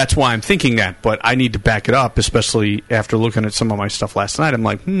 So that's why I'm thinking that, but I need to back it up, especially after looking at some of my stuff last night. I'm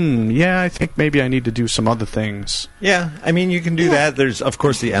like, I think maybe I need to do some other things. Yeah, you can do that. There's, of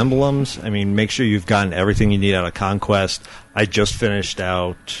course, the emblems. Make sure you've gotten everything you need out of Conquest. I just finished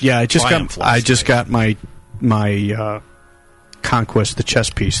out. Yeah, I just got my Conquest, the chess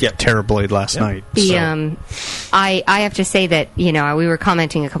piece, Terrorblade last night. I have to say that we were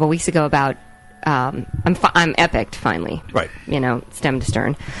commenting a couple weeks ago about I'm epicked finally, right? Stem to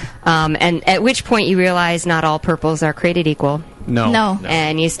stern, and at which point you realize not all purples are created equal. No.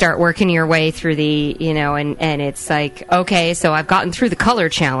 And you start working your way through the and it's like, okay, so I've gotten through the color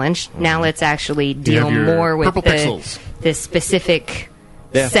challenge. Now let's actually deal more with the specific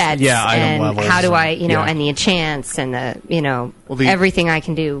sets item and levels how do I and the enchants and the everything I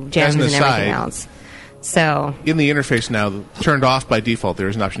can do, gems and everything else. So in the interface now, turned off by default, there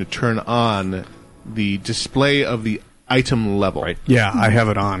is an option to turn on the display of the item level. Right. Yeah, I have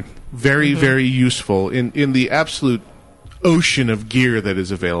it on. Very, very useful in the absolute ocean of gear that is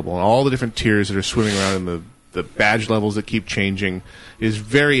available, and all the different tiers that are swimming around in the badge levels that keep changing. It is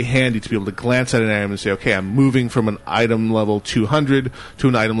very handy to be able to glance at an item and say, okay, I'm moving from an item level 200 to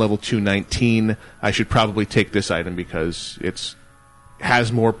an item level 219. I should probably take this item because it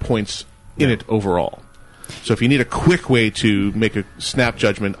has more points in it overall. So if you need a quick way to make a snap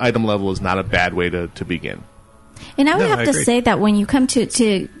judgment, item level is not a bad way to begin. And I would have to say that when you come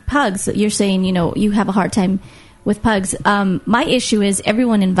to pugs, you're saying, you have a hard time with pugs. My issue is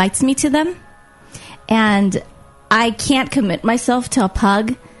everyone invites me to them, and I can't commit myself to a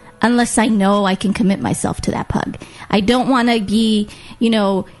pug unless I know I can commit myself to that pug. I don't want to be,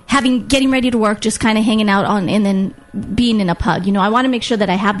 getting ready to work, just kind of hanging out on and then being in a pug. I want to make sure that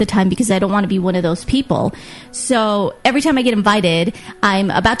I have the time because I don't want to be one of those people. So every time I get invited, I'm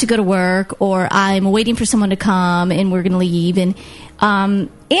about to go to work or I'm waiting for someone to come and we're going to leave. And I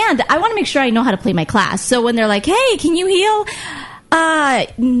want to make sure I know how to play my class. So when they're like, hey, can you heal?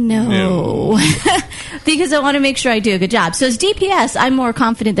 No. Because I want to make sure I do a good job. So as DPS, I'm more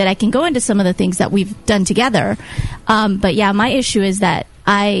confident that I can go into some of the things that we've done together. But yeah, my issue is that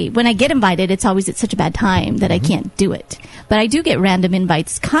when I get invited, it's always at such a bad time that I can't do it. But I do get random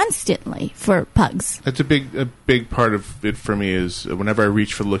invites constantly for pugs. That's a big part of it for me is whenever I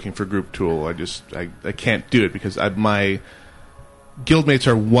reach for looking for group tool, I can't do it because my guildmates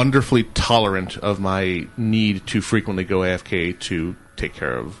are wonderfully tolerant of my need to frequently go AFK to take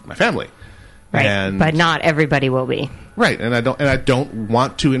care of my family. Right, but not everybody will be. Right, and I don't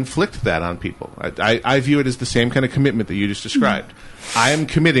want to inflict that on people. I view it as the same kind of commitment that you just described. I am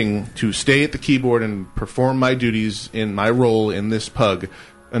committing to stay at the keyboard and perform my duties in my role in this pug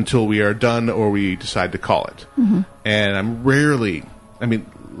until we are done or we decide to call it. And I'm rarely...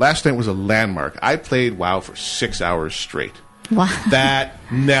 last night was a landmark. I played WoW for 6 hours straight. Wow. That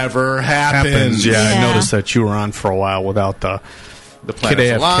never happens. Yeah, I noticed that you were on for a while without the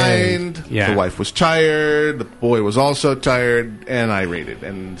planets aligned. Yeah. The wife was tired. The boy was also tired. And I raided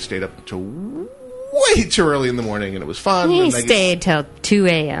and stayed up until way too early in the morning, and it was fun. He stayed till 2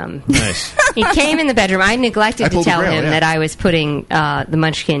 a.m. Nice. He came in the bedroom. I neglected to tell him that I was putting the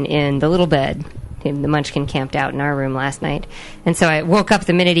Munchkin in the little bed. The Munchkin camped out in our room last night. And so I woke up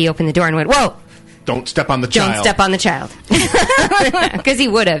the minute he opened the door and went, whoa! Don't step on the child. Don't step on the child. Because he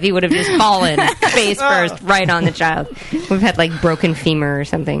would have. He would have just fallen face first right on the child. We've had broken femur or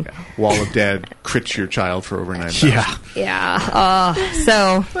something. Wall of Dead crits your child for over 9,000. Yeah.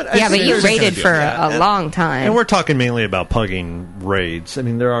 But you raided for a long time. And we're talking mainly about pugging raids.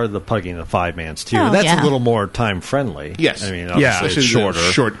 There are the pugging of 5-mans too. That's a little more time friendly. Yes. It's shorter.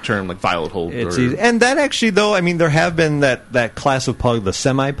 Short term, like Violet Hold. It's easy. And that actually, though, there have been that class of pug, the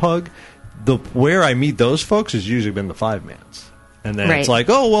semi-pug. Where I meet those folks has usually been the 5-mans. And then it's like,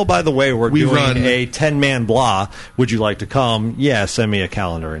 oh, well, by the way, we're doing a 10-man blah. Would you like to come? Yeah, send me a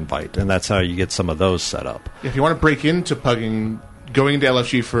calendar invite. And that's how you get some of those set up. If you want to break into pugging, going into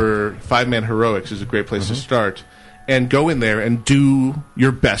LFG for 5-man heroics is a great place to start. And go in there and do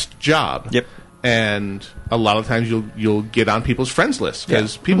your best job. Yep. And a lot of times you'll get on people's friends list.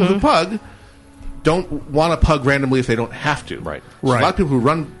 Because people who pug don't want to pug randomly if they don't have to. Right. So a lot of people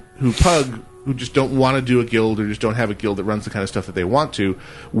who pug, who just don't want to do a guild or just don't have a guild that runs the kind of stuff that they want to,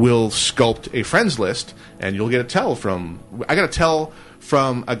 will sculpt a friends list, and you'll get a tell from... I got a tell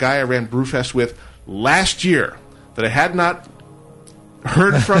from a guy I ran Brewfest with last year that I had not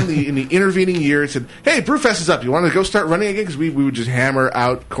heard from in the intervening year. It said, hey, Brewfest is up. You want to go start running again? Because we would just hammer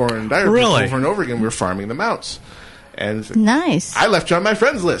out Corrin Dire over and over again. We were farming the mounts. And like, nice. I left you on my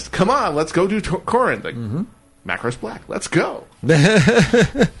friends list. Come on, let's go do Corrin. Like, Macros Black, let's go.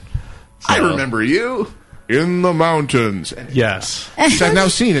 I remember you in the mountains. Yes. Which I've now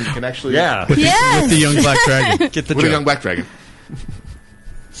seen and can actually... With the young black dragon. Get the young black dragon.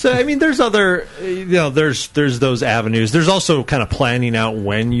 So, there's other... there's those avenues. There's also kind of planning out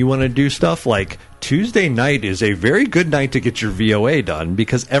when you want to do stuff. Like, Tuesday night is a very good night to get your VOA done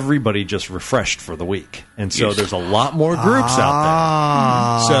because everybody just refreshed for the week. And so there's a lot more groups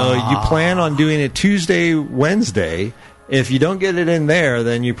out there. So you plan on doing it Tuesday, Wednesday. If you don't get it in there,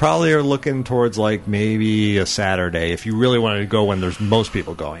 then you probably are looking towards like maybe a Saturday if you really wanted to go when there's most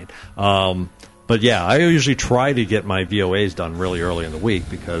people going. But yeah, I usually try to get my VOAs done really early in the week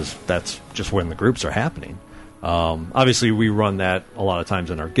because that's just when the groups are happening. Obviously, we run that a lot of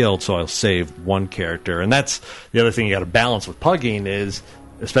times in our guild, so I'll save one character. And that's the other thing you got to balance with pugging is,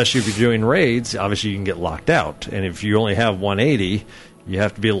 especially if you're doing raids, obviously you can get locked out. And if you only have 180... you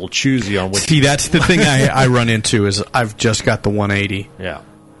have to be a little choosy on which... See, that's the thing I run into is I've just got the 180. Yeah.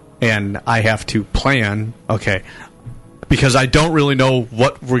 And I have to plan, okay, because I don't really know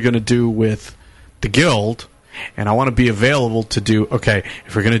what we're going to do with the guild, and I want to be available to do, okay,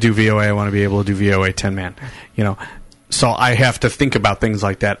 if we're going to do VOA, I want to be able to do VOA 10-man, you know. So I have to think about things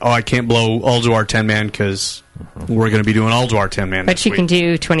like that. Oh, I can't blow Ulduar 10-man because we're going to be doing Ulduar 10-man But you can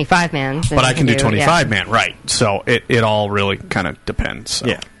do 25-man. But I can do 25-man, right. So it all really kind of depends. So.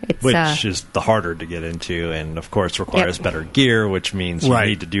 Yeah, which is the harder to get into, and of course requires better gear, which means you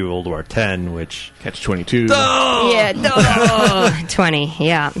need to do Ulduar 10, which... Catch 22. Yeah, no. 20,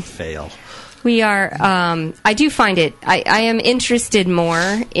 yeah. Fail. We are, I do find it, I am interested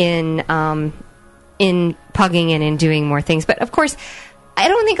more in pugging and in doing more things. But, of course, I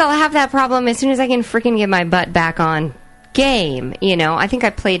don't think I'll have that problem as soon as I can freaking get my butt back on game. You know, I think I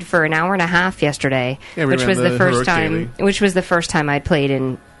played for an hour and a half yesterday, which was the first time. Which was the first time I'd played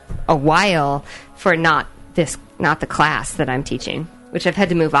in a while for not the class that I'm teaching, which I've had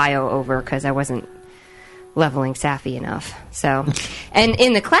to move Io over because I wasn't leveling Safi enough. So, and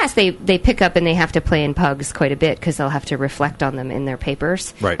in the class they pick up and they have to play in pugs quite a bit because they'll have to reflect on them in their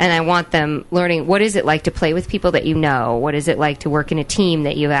papers. Right. And I want them learning what is it like to play with people that you know, what is it like to work in a team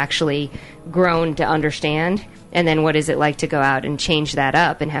that you've actually grown to understand, and then what is it like to go out and change that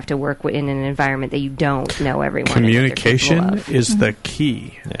up and have to work in an environment that you don't know everyone. Communication is the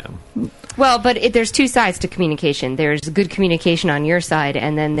key. Yeah. Well, but there's two sides to communication. There's good communication on your side,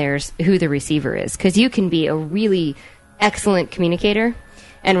 and then there's who the receiver is. Because you can be a really excellent communicator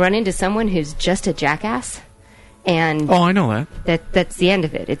and run into someone who's just a jackass. And I know that. That's the end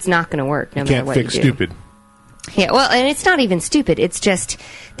of it. It's not going to work no matter what you do. Can't fix stupid. Yeah, well, and it's not even stupid. It's just,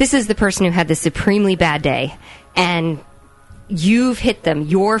 this is the person who had the supremely bad day, and you've hit them.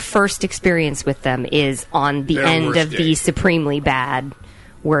 Your first experience with them is on the end of the supremely bad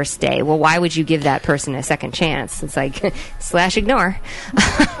worst day. Well, why would you give that person a second chance? It's like / ignore,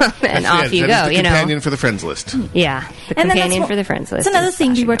 and off you go. The companion for the friends list. Yeah, the companion for the friends list. That's another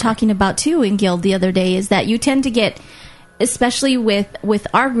thing we were talking about too in Guild the other day is that you tend to get, especially with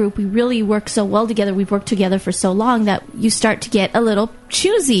our group, we really work so well together. We've worked together for so long that you start to get a little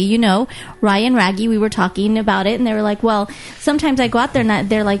choosy. You know, Ryan, Raggy, we were talking about it, and they were like, "Well, sometimes I go out there and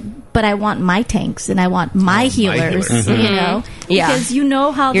they're like, but I want my tanks and I want my healers, you know, because you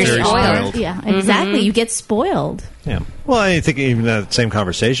know how you're they spoiled. are. Yeah, exactly. You get spoiled. Yeah. Well, I think even that same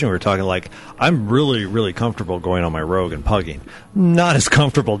conversation we were talking, like, I'm really, really comfortable going on my rogue and pugging. Not as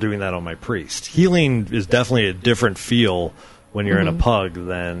comfortable doing that on my priest. Healing is definitely a different feel when you're in a pug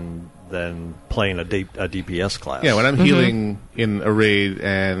than playing a DPS class. Yeah, when I'm healing in a raid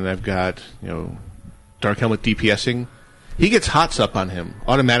and I've got, Dark Helmet DPSing, he gets hots up on him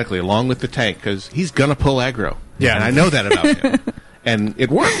automatically along with the tank because he's going to pull aggro. Yeah, and I know that about him. And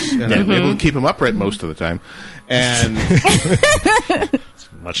it works. And I'm able to keep him upright most of the time. And as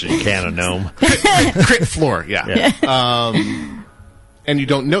much as you can a gnome. Crit floor, yeah. And you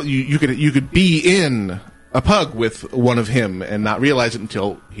don't know you could be in a pug with one of him and not realize it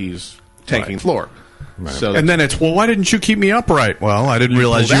until he's tanking floor. Right. So and then it's, well, why didn't you keep me upright? Well, I didn't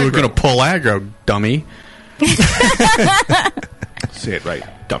realize you were going to pull aggro, dummy. Say it right,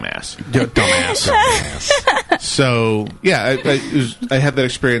 dumbass. Dumbass. So, yeah, I had that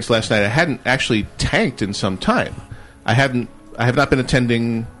experience last night. I hadn't actually tanked in some time. I have not been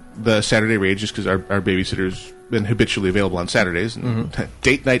attending the Saturday raid just because our babysitter's been habitually available on Saturdays, and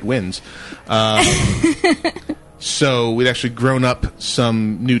date night wins. So we'd actually grown up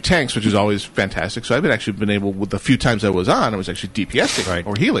some new tanks, which is always fantastic. So I've been able, with the few times I was on, I was actually DPSing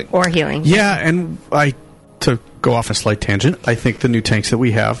or healing. Yeah, and to go off a slight tangent, I think the new tanks that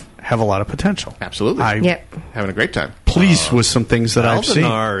we have a lot of potential. Absolutely. Having a great time. Pleased with some things that I've seen.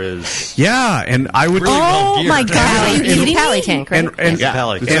 Aldenar is... Yeah, and I would... Oh, my God. Are you kidding me? Pally tank, right? It's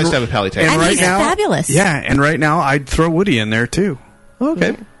nice to have a Pally tank. And right now, fabulous. Yeah, and right now I'd throw Woody in there, too.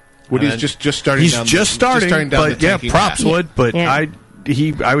 Okay. Woody's just starting. He's just starting, but yeah, props Wood. But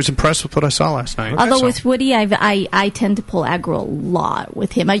I was impressed with what I saw last night. Although with Woody, I tend to pull aggro a lot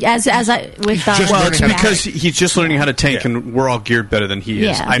with him. It's because he's just learning how to tank, and we're all geared better than he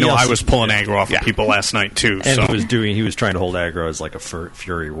is. Yeah. I know I was pulling aggro off of people last night too. And so. he was trying to hold aggro as like a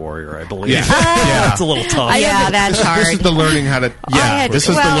Fury Warrior, I believe. Yeah, it's a little tough. That's hard. This is the learning how to. This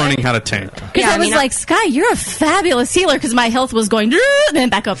is the learning how to tank. Because I was like, Sky, you're a fabulous healer. Because my health was going and then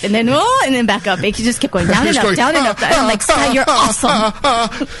back up, and then back up. It just kept going down and up, down and up. And I'm like, Sky, you're awesome.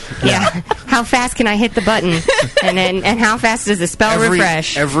 Yeah. How fast can I hit the button? And how fast does the spell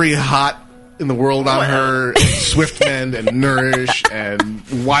refresh? Every hot in the world on her, Swiftmend and Nourish and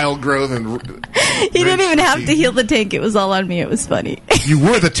Wild Growth and. He didn't even have to heal the tank. It was all on me. It was funny. You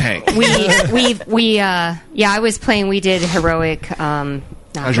were the tank. I was playing. We did heroic.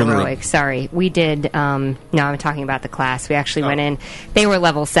 Not heroic. Sorry, we did. No, I'm talking about the class. We actually went in. They were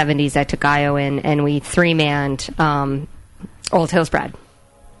level 70s. I took Io in, and we 3-manned Old Hillsbrad.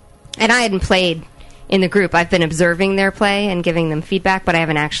 And I hadn't played in the group. I've been observing their play and giving them feedback, but I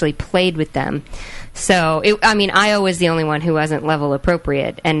haven't actually played with them. So, Io was the only one who wasn't level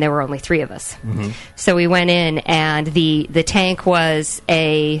appropriate, and there were only 3 of us. Mm-hmm. So we went in, and the tank was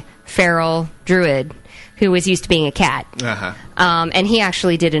a feral druid who was used to being a cat. Uh-huh. And he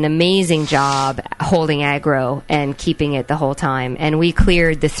actually did an amazing job holding aggro and keeping it the whole time. And we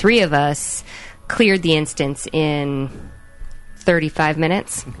the 3 of us cleared the instance in 35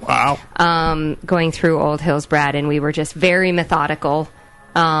 minutes. Wow. Going through Old Hillsbrad, and we were just very methodical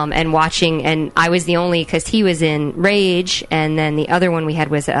and watching. And I was the only, because he was in Rage, and then the other one we had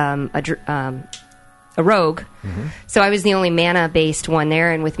was a rogue. Mm-hmm. So I was the only mana-based one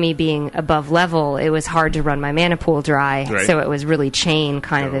there, and with me being above level, it was hard to run my mana pool dry, so it was really chain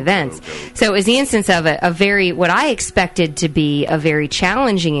kind of events. So it was the instance of a very, what I expected to be a very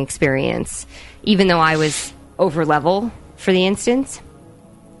challenging experience, even though I was over level for the instance,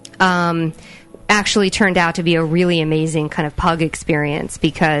 actually turned out to be a really amazing kind of pug experience,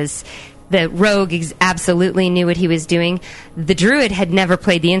 because the rogue absolutely knew what he was doing. The druid had never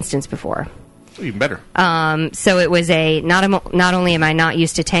played the instance before. Even better. So it was not only am I not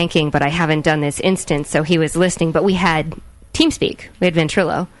used to tanking, but I haven't done this instance, so he was listening. But we had TeamSpeak. We had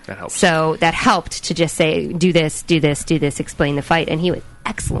Ventrilo. That helped. So that helped to just say, do this, explain the fight. And he was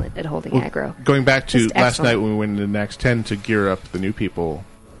excellent at holding aggro. Going back to Just last night excellent. when we went into Max 10 to gear up the new people,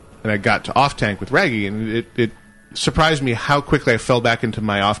 and I got to off-tank with Raggy, and it surprised me how quickly I fell back into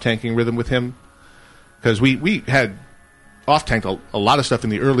my off-tanking rhythm with him. Because we had off-tanked a lot of stuff in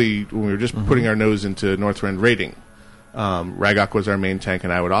the early, when we were just putting our nose into Northrend raiding. Ragok was our main tank,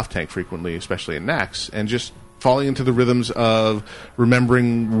 and I would off-tank frequently, especially in Nax, and just falling into the rhythms of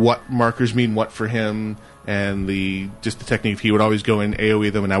remembering what markers mean what for him, and the technique. He would always go in,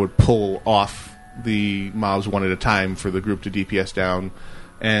 AoE them, and I would pull off the mobs one at a time for the group to DPS down,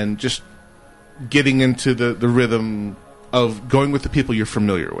 and just getting into the rhythm of going with the people you're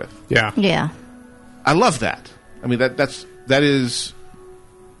familiar with. Yeah. I love that. I mean, that is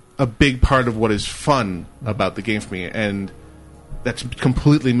a big part of what is fun about the game for me, and that's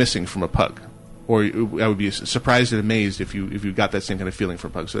completely missing from a pug. Or I would be surprised and amazed if you got that same kind of feeling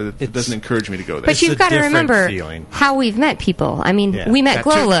from pug. So it doesn't encourage me to go there. But you've got to remember how we've met people. I mean, we met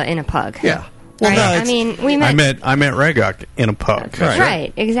Glola in a pug. Yeah. Right? I mean, we met... I met Ragok in a pug.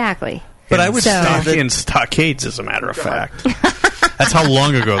 Right, exactly. But I was in Stockades, as a matter of fact. That's how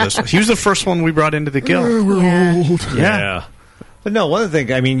long ago this was. He was the first one we brought into the guild. Yeah. Yeah. But no, one of the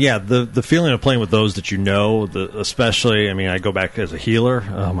things, I mean, the feeling of playing with those that you know, especially, I mean, I go back as a healer.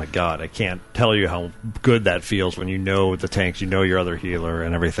 Oh, my God. I can't tell you how good that feels when you know the tanks, you know your other healer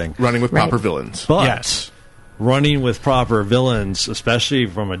and everything. Running with proper villains. But running with proper villains, especially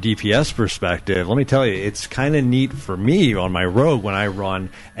from a DPS perspective, let me tell you, it's kind of neat for me on my rogue when I run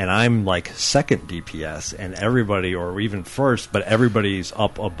and I'm like second DPS and everybody, or even first, but everybody's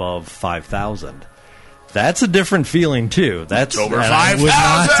up above 5,000. That's a different feeling too. That's over 5,000.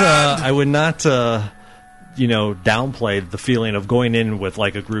 I would not downplay the feeling of going in with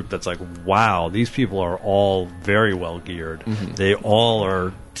like a group that's like, wow, these people are all very well geared. Mm-hmm. They all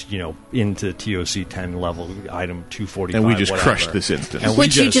are, into TOC 10 level item 245. And we just whatever. crushed this instance. And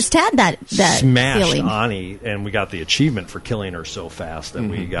Which you just had that smashed feeling. Ani, and we got the achievement for killing her so fast that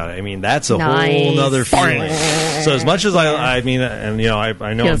we got. I mean, that's a whole other feeling. So as much as I know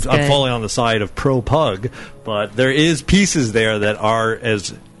I'm falling on the side of pro pug, but there is pieces there that are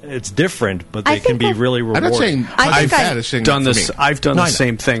it's different, but they can be really rewarding. I'm not saying I've done this. I've done the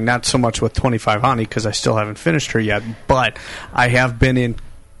same thing, not so much with 25 Ani because I still haven't finished her yet, but I have been in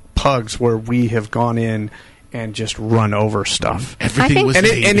pugs where we have gone in and just run over stuff. Everything was and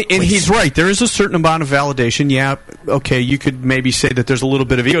made he's right. There is a certain amount of validation. Yeah, okay, you could maybe say that there's a little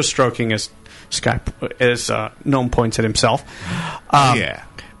bit of ego stroking, as Gnome points at himself. Yeah.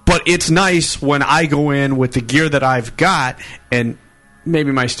 But it's nice when I go in with the gear that I've got, and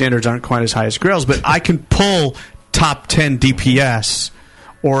maybe my standards aren't quite as high as Grail's, but I can pull top 10 DPS,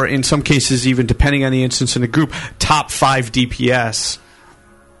 or in some cases, even depending on the instance in the group, top 5 DPS,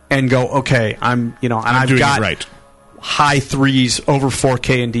 and go, okay, I've got right. high 3s, over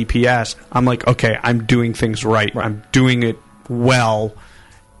 4K in DPS. I'm like, okay, I'm doing things right. I'm doing it well.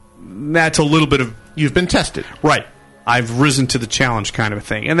 That's a little bit of... You've been tested. Right. I've risen to the challenge kind of a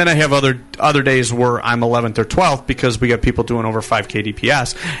thing. And then I have other days where I'm 11th or 12th because we got people doing over 5K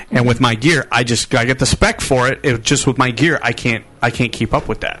DPS. And with my gear, I get the spec for it. Just with my gear, I can't keep up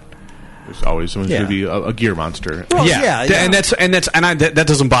with that. There's always going to be a gear monster. Well, and that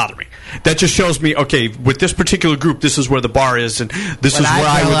doesn't bother me. That just shows me, okay, with this particular group, this is where the bar is, and this is where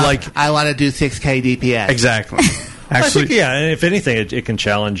I would like. I want to do 6K DPS. Exactly. Actually, I think, and if anything, it can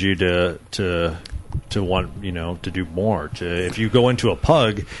challenge you to want, to do more. If you go into a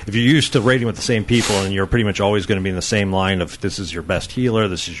pug, if you're used to raiding with the same people and you're pretty much always going to be in the same line of this is your best healer,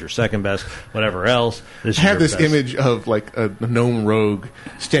 this is your second best, whatever else. I have this image of like a gnome rogue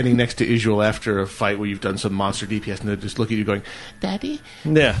standing next to Isuel after a fight where you've done some monster DPS, and they just look at you going, "Daddy."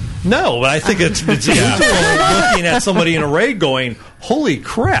 Yeah, no, but I think it's Isuel looking at somebody in a raid going, "Holy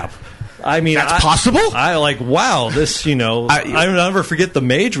crap." I mean, that's possible? I like, wow, this, I'll never forget the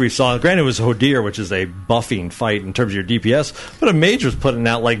mage we saw. Granted, it was Hodir, which is a buffing fight in terms of your DPS, but a mage was putting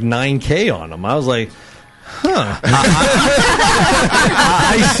out like 9K on him. I was like, huh.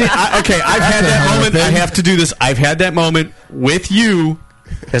 Okay, I've had that moment. I have to do this. I've had that moment with you,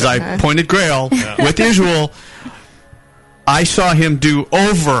 as I pointed Grail, with Isuel. I saw him do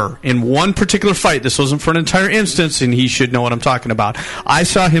over in one particular fight. This wasn't for an entire instance, and he should know what I'm talking about. I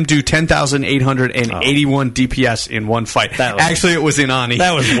saw him do 10,881 DPS in one fight. Actually, it was in Ani.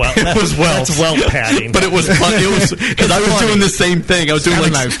 That was well. That's well padding. But it was because I was doing the same thing. I was doing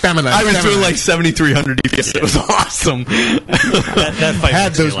like 7,300 DPS. It was awesome. That fight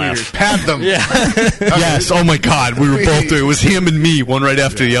had those meters. Pad them. Yeah. Yes. Oh my God. We were both doing it. It was him and me, one right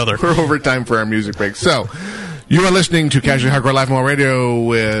after the other. We're over time for our music break. So. You are listening to Casually Hardcore Live Mobile Radio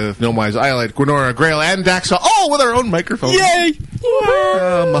with Gnomewise, Iolite, Gwenora, Grail, and Daxa, all with our own microphones. Yay!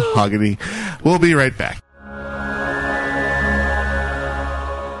 Mahogany. We'll be right back.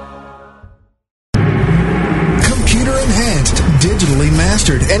 Computer enhanced, digitally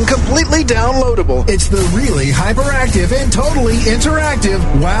mastered, and completely downloadable. It's the really hyperactive and totally interactive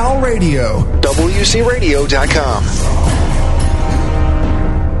WOW Radio. WCRadio.com.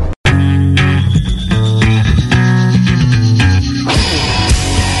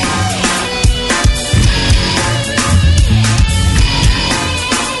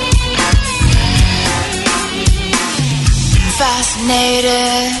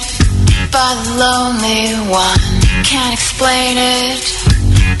 Fascinated by the lonely one, can't explain it.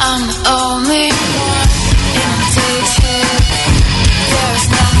 I'm the only one inundated. There is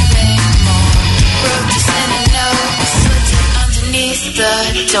nothing more. Wrote this in a note, slipped it underneath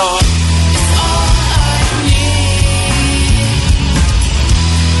the door. It's all I need.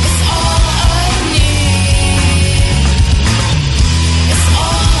 It's all I need. It's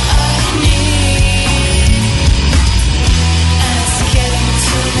all I need. And it's getting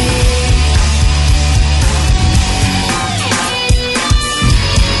to me.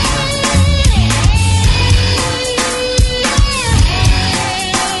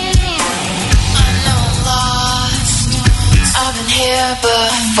 Here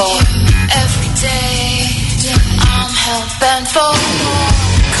before every day, I'm hell-bent for more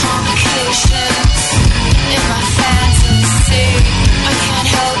complications in my fantasy. I can't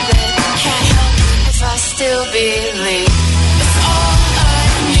help it if I still believe. It's all I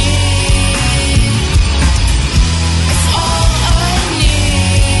need. It's all I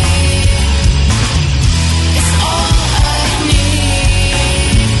need. It's all I need.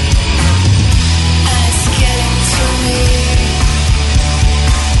 And it's getting to me.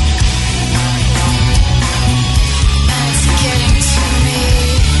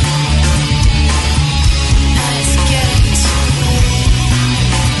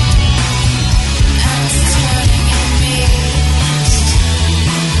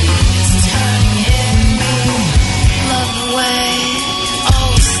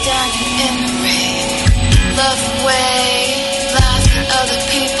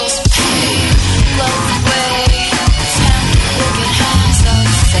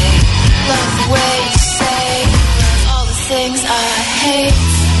 Things I hate.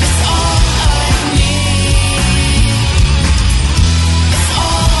 It's all I need.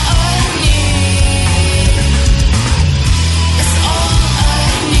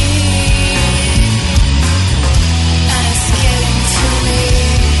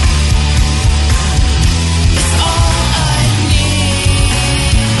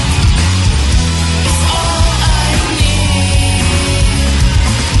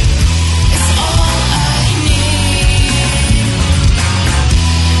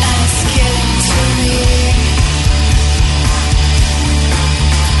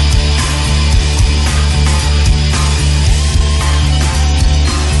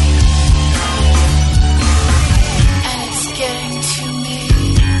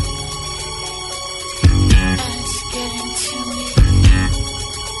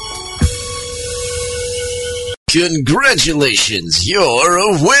 Congratulations, you're a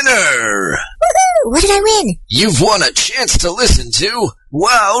winner! Woohoo! What did I win? You've won a chance to listen to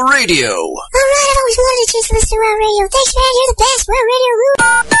WOW Radio. Alright, I've always wanted a chance to listen to WOW Radio. Thanks, man. You're the best. WOW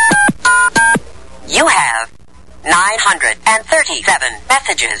Radio. You have 937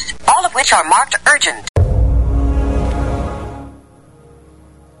 messages, all of which are marked urgent.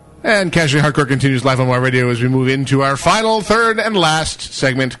 And Casually Hardcore continues live on WOW Radio as we move into our final, third, and last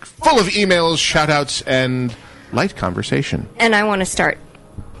segment, full of emails, shout-outs, and light conversation. And I want to start.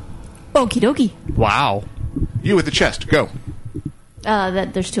 Okie dokie. Wow. You with the chest, go.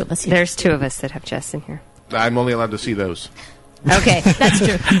 There's two of us here. There's two of us that have chests in here. I'm only allowed to see those. Okay. That's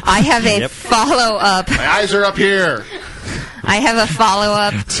true. I have a follow-up. My eyes are up here. I have a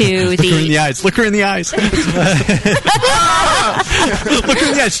follow-up to Look her in the eyes. Look her in the eyes. Look her in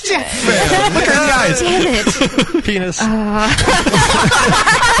the eyes. Look her in the eyes. Damn it. Penis.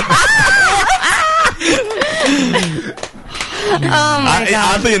 Oh my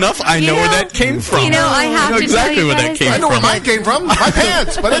God. Oddly enough, I know where that came from. You know, I have know to exactly tell you where that guys came I know from. where mine came from. My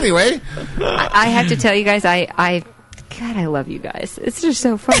pants. But anyway. I have to tell you guys, God, I love you guys. It's just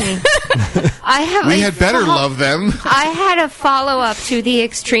so funny. We had better love them. I had a follow-up to the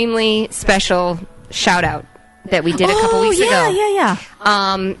extremely special shout-out that we did a couple weeks ago. Yeah.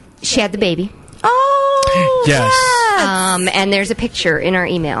 She had the baby. Oh, yes. And there's a picture in our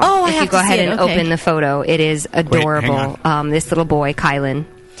email. Oh, I if have you go to ahead see it. and Okay. open the photo, it is adorable. This little boy, Kylan.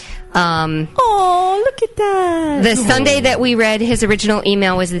 Oh, look at that. The Sunday that we read his original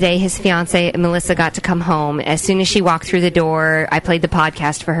email was the day his fiance Melissa got to come home. As soon as she walked through the door, I played the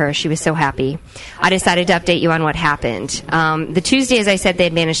podcast for her. She was so happy. I decided to update you on what happened. The Tuesday, as I said, they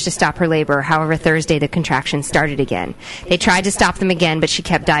had managed to stop her labor. However, Thursday, the contractions started again. They tried to stop them again, but she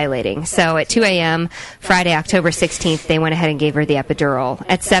kept dilating. So at 2 a.m., Friday, October 16th, they went ahead and gave her the epidural.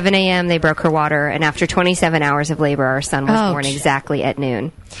 At 7 a.m., they broke her water, and after 27 hours of labor, our son was born exactly at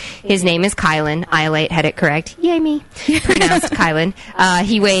noon. His name is Kylan. Iolate had it correct. Yay me. Pronounced Kylan.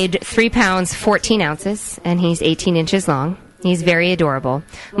 He weighed 3 pounds, 14 ounces, and he's 18 inches long. He's very adorable.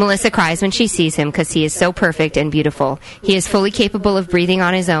 Melissa cries when she sees him because he is so perfect and beautiful. He is fully capable of breathing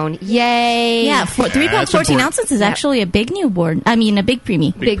on his own. Yay! Yeah, 3 pounds, 14 ounces is actually a big newborn. I mean, a big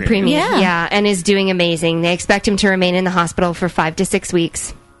preemie. Big preemie. Yeah, and is doing amazing. They expect him to remain in the hospital for 5 to 6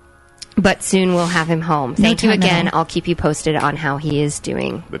 weeks. But soon we'll have him home. Thank you again. I'll keep you posted on how he is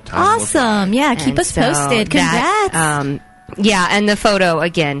doing. Awesome. Yeah, keep us posted. Congrats. Yeah, and the photo,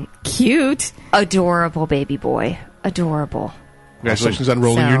 again. Cute. Adorable baby boy. Adorable. Congratulations on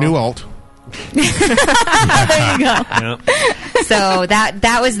rolling your new alt. There you go. So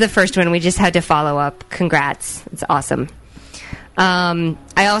that was the first one. We just had to follow up. Congrats. It's awesome. I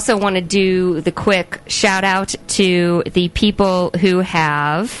also want to do the quick shout out to the people who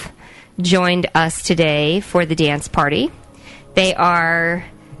have joined us today for the dance party. They are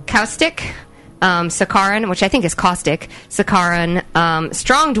Caustic, Sakaran, which I think is Caustic, Sakaran,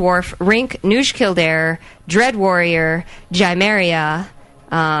 Strong Dwarf, Rink, Noosh Kildare, Dread Warrior, Jaimeria,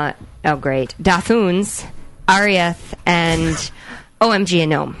 Dathuns, Arieth, and OMG a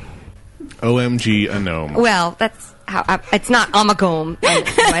Gnome. OMG a Gnome. Well, that's how it's not Amagome,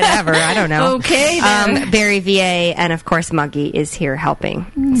 whatever. I don't know. Okay, Barry VA, and of course Muggy is here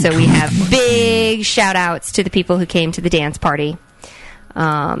helping. So we have big shout outs to the people who came to the dance party.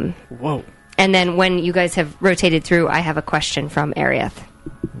 Whoa! And then when you guys have rotated through, I have a question from Arieth.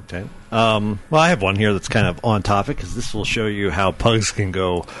 Okay. Well, I have one here that's kind of on topic because this will show you how pugs can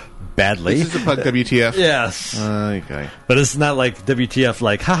go badly. This is the Pug WTF? Yes. Okay. But it's not like WTF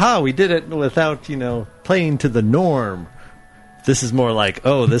like, haha, we did it without, playing to the norm. This is more like,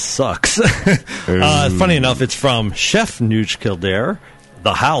 oh, this sucks. Funny enough, it's from Chef Nooch Kildare,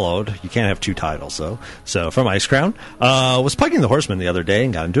 The Hallowed. You can't have two titles, though. So, from Ice Crown. Was pugging the horseman the other day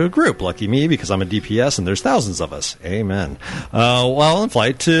and got into a group. Lucky me, because I'm a DPS and there's thousands of us. Amen. While in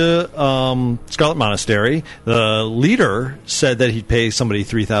flight to Scarlet Monastery, the leader said that he'd pay somebody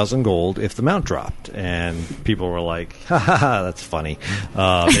 3,000 gold if the mount dropped. And people were like, ha ha ha, that's funny.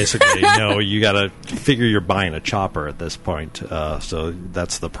 Basically, no, you got to figure you're buying a chopper at this point. So,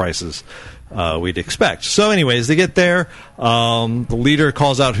 that's the prices we'd expect. So anyways, they get there. The leader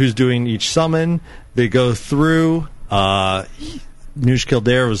calls out who's doing each summon. They go through. Noosh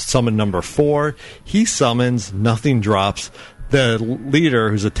Kildare was summon number 4. He summons. Nothing drops. The leader,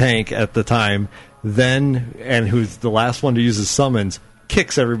 who's a tank at the time, and who's the last one to use his summons,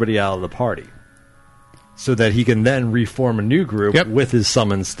 kicks everybody out of the party. So that he can then reform a new group with his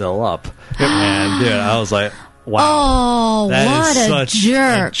summons still up. And I was like, Oh, That is what a such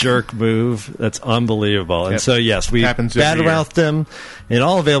jerk. a jerk move. That's unbelievable. And so, yes, we Happens every battle year. out them in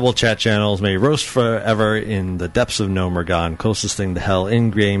all available chat channels. May roast forever in the depths of Nomergon. Closest thing to hell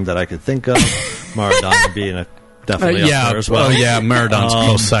in-game that I could think of. Maradon being definitely up there as well. Oh, yeah, Maradon's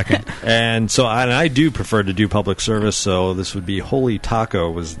close second. And so I do prefer to do public service, so this would be Holy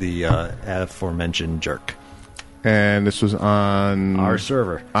Taco was the aforementioned jerk. And this was on our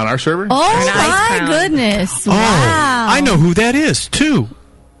server. On our server? Oh, my goodness. Oh, Wow. I know who that is, too.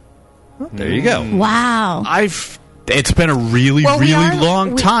 There you go. Wow. It's been a really, Well, we really are-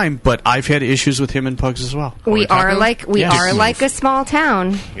 long we- time, but I've had issues with him and Pugs as well. We are like Yes. a small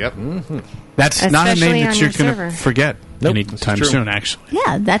town. Yep. That's not a Especially name on that you're your going server. to forget anytime true. soon, actually.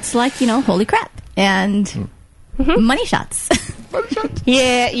 Yeah, that's like, holy crap. And money shots.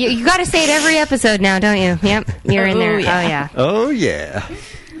 Yeah, you got to say it every episode now, don't you? Yep, you're in there. yeah. Oh yeah. Oh, yeah.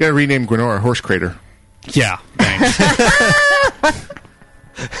 You got to rename Gwenora Horse Crater. Yeah, thanks.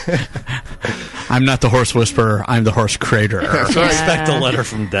 I'm not the horse whisperer. I'm the horse crater. So expect a letter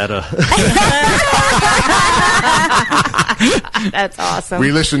from Detta. That's awesome.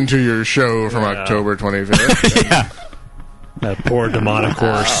 We listened to your show from October 25th. Yeah. That poor demonic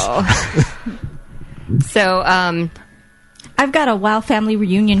horse. So, I've got a WoW family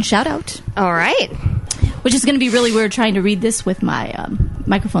reunion shout out. All right. Which is going to be really weird trying to read this with my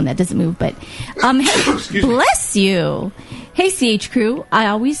microphone that doesn't move. But, hey, bless you. Hey, CH Crew. I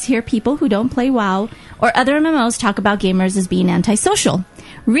always hear people who don't play WoW or other MMOs talk about gamers as being antisocial.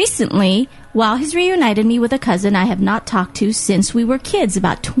 Recently, WoW has reunited me with a cousin I have not talked to since we were kids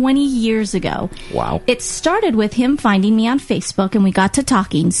about 20 years ago. Wow. It started with him finding me on Facebook, and we got to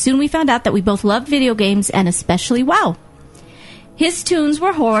talking. Soon we found out that we both loved video games, and especially WoW. His tunes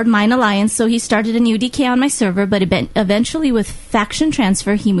were Horde, mine Alliance, so he started a new DK on my server, but eventually with faction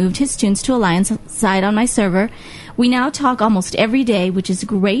transfer, he moved his tunes to Alliance side on my server. We now talk almost every day, which is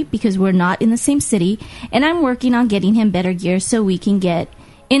great because we're not in the same city, and I'm working on getting him better gear so we can get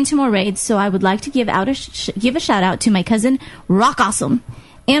into more raids. So I would like to give a shout out to my cousin Rock Awesome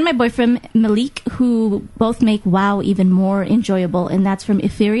and my boyfriend Malik, who both make WoW even more enjoyable, and that's from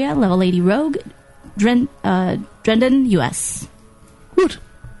Etheria, level 80 Rogue, Drendon, US.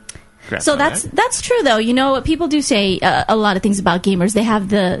 So that's true, though. People do say a lot of things about gamers. They have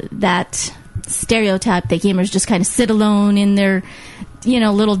that stereotype that gamers just kind of sit alone in their,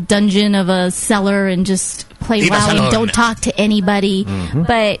 little dungeon of a cellar and just play WoW and don't talk to anybody. Mm-hmm.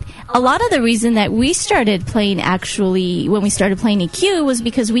 But a lot of the reason that we started playing, actually, when we started playing EQ, was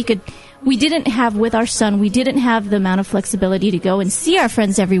because we didn't have, with our son, we didn't have the amount of flexibility to go and see our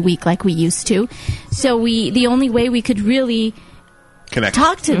friends every week like we used to. So the only way we could really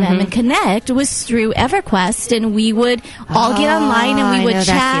talk to them and connect was through EverQuest, and we would all get online and we would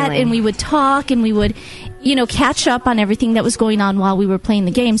chat and we would talk and we would catch up on everything that was going on while we were playing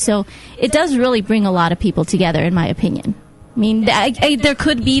the game. So it does really bring a lot of people together, in my opinion. I mean, there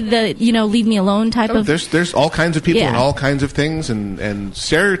could be the leave me alone type of. There's all kinds of people Yeah. and all kinds of things, and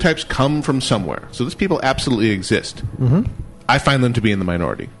stereotypes come from somewhere. So these people absolutely exist. Mm-hmm. I find them to be in the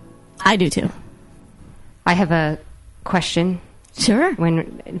minority. I do too. I have a question. Sure.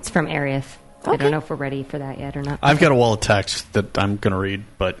 When it's from Arieth. I don't know if we're ready for that yet or not. I've got a wall of text that I'm going to read,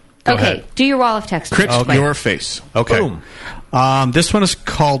 but go okay, ahead. do your wall of text. Crit first. your face. Okay. Boom. This one is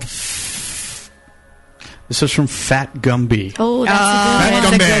called... This is from Fat Gumby. Oh, that's Fat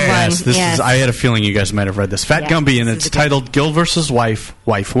a good one. Yes, this Yes. is. I had a feeling you guys might have read this. Fat Yes, Gumby, and this it's is a good titled "Guild versus Wife.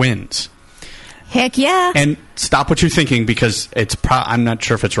 Wife wins." Heck yeah. And stop what you're thinking, because it's. I'm not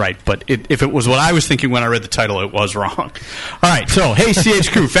sure if it's right, but if it was what I was thinking when I read the title, it was wrong. All right, so hey,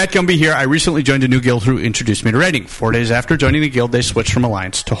 CH Crew, Fat Gumby here. I recently joined a new guild who introduced me to raiding. 4 days after joining the guild, they switched from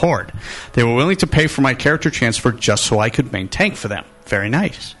Alliance to Horde. They were willing to pay for my character transfer just so I could main tank for them. Very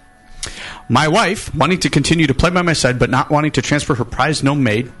nice. My wife, wanting to continue to play by my side, but not wanting to transfer her prized gnome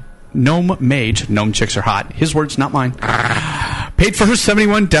mage, gnome chicks are hot, his words, not mine, paid for her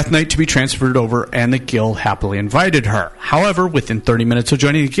 71 Death Knight to be transferred over, and the guild happily invited her. However, within 30 minutes of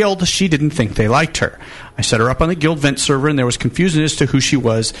joining the guild, she didn't think they liked her. I set her up on the guild vent server, and there was confusion as to who she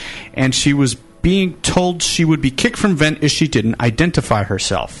was, and she was being told she would be kicked from vent if she didn't identify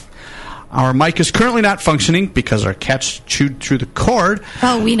herself. Our mic is currently not functioning because our cats chewed through the cord.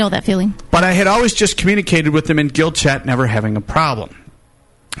 Oh, we know that feeling. But I had always just communicated with them in guild chat, never having a problem.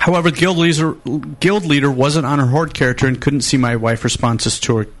 However, the guild leader wasn't on her Horde character and couldn't see my wife's responses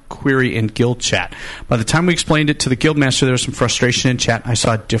to her query in guild chat. By the time we explained it to the guild master, there was some frustration in chat. I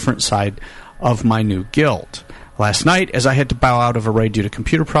saw a different side of my new guild. Last night, as I had to bow out of a raid due to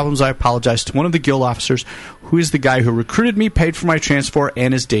computer problems, I apologized to one of the guild officers, who is the guy who recruited me, paid for my transfer,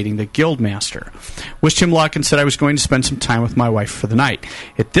 and is dating the guild master. Wished him luck and said I was going to spend some time with my wife for the night.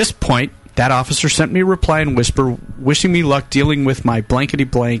 At this point, that officer sent me a reply and whisper, wishing me luck dealing with my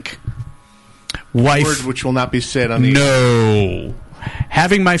blankety-blank wife. Word which will not be said on the No.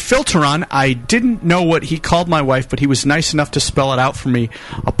 Having my filter on, I didn't know what he called my wife, but he was nice enough to spell it out for me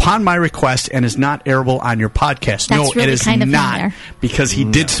upon my request and is not airable on your podcast. That's no, really it is kind of not, in there. because he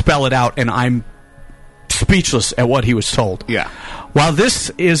did spell it out, and I'm speechless at what he was told. Yeah. While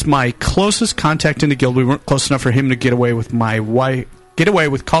this is my closest contact in the guild, we weren't close enough for him to get away with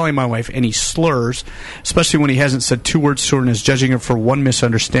calling my wife any slurs, especially when he hasn't said 2 words to her and is judging her for one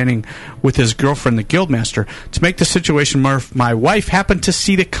misunderstanding with his girlfriend, the guildmaster. To make the situation worse, my wife happened to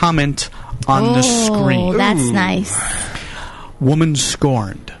see the comment on the screen. Oh, that's nice. Woman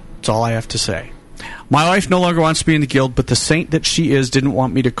scorned. That's all I have to say. My wife no longer wants to be in the guild, but the saint that she is didn't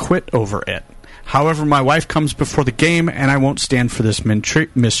want me to quit over it. However, my wife comes before the game, and I won't stand for this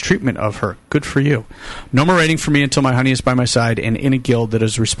mistreatment of her. Good for you. No more raiding for me until my honey is by my side and in a guild that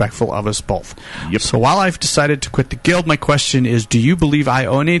is respectful of us both. Yep. So while I've decided to quit the guild, my question is, do you believe I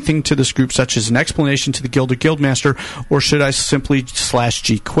owe anything to this group, such as an explanation to the guild or guildmaster, or should I simply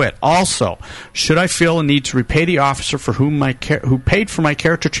 /G quit? Also, should I feel a need to repay the officer for who paid for my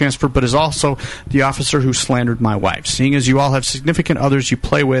character transfer, but is also the officer who slandered my wife? Seeing as you all have significant others you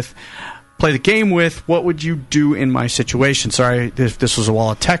play the game with, what would you do in my situation? Sorry if this was a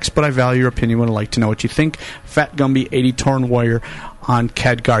wall of text, but I value your opinion and would like to know what you think. Fat Gumby, 80 Torn Warrior on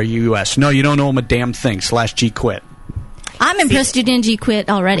Khadgar US. No, you don't know him a damn thing. /G quit. I'm impressed you didn't G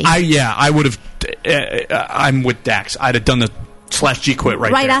quit already. I would have. I'm with Dax. I'd have done the /G quit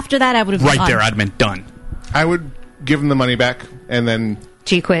right there. After that, I would have right there. I'd been done. I would give him the money back and then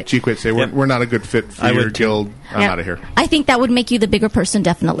G quit. Say we're not a good fit for your guild. I'm out of here. I think that would make you the bigger person,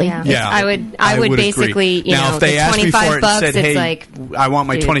 definitely. Yeah. I would basically agree. Now, if they asked me for it and said, "Hey, like, I want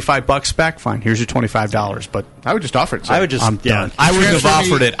my $25 back," fine. Here's your $25. But I would just offer it. I would just. I'm done. I wouldn't have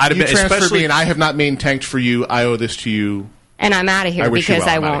offered it. I'd have been, especially me, and I have not main tanked for you. I owe this to you. And I'm out of here because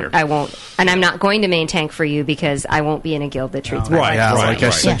I won't, and I'm not going to main tank for you because I won't be in a guild that treats my wife the same. Like I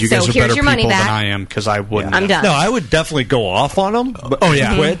said, you guys are better people than I am because I wouldn't. I'm done. No, I would definitely go off on them.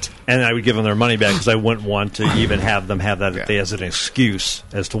 Quit, and I would give them their money back because I wouldn't want to even have them have that as an excuse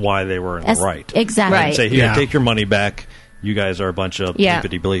as to why they were in the right. Exactly. I'd say, here, take your money back. You guys are a bunch of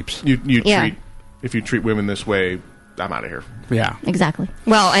bleepity bleeps. If you treat women this way, I'm out of here. Yeah. Exactly.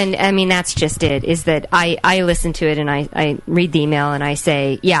 Well, and I mean, that's just it, is that I listen to it and I read the email and I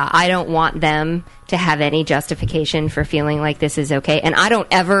say, I don't want them to have any justification for feeling like this is okay. And I don't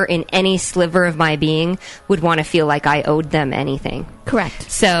ever, in any sliver of my being, would want to feel like I owed them anything.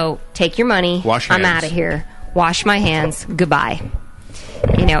 Correct. So take your money. Wash your hands. I'm out of here. Wash my hands. Goodbye.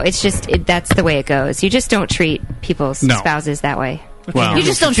 It's just, that's the way it goes. You just don't treat people's spouses that way. Well, you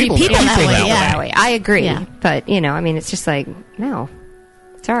just don't treat people that way. I agree, but it's just like, no,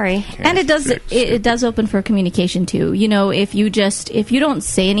 sorry. And it does open for communication too. If you don't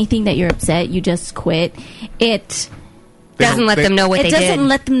say anything that you're upset, you just quit. It doesn't let them know what they did. It doesn't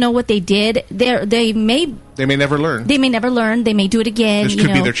let them know what they did. They may never learn. They may never learn. They may do it again. This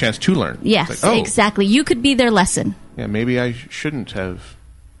could be their chance to learn. Yes, exactly. You could be their lesson. Yeah, maybe I shouldn't have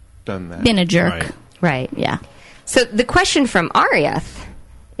done that. Been a jerk. Right. Yeah. So the question from Arieth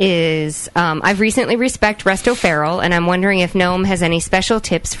is, I've recently respec'd Resto Feral, and I'm wondering if Gnome has any special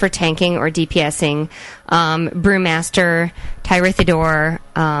tips for tanking or DPSing Brewmaster, Tyrithidor,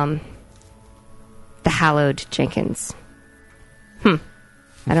 the Hallowed Jenkins. I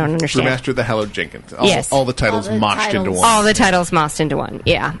don't understand. Brewmaster, the Hallowed Jenkins. Yes. All the titles moshed into one. All the titles moshed into one,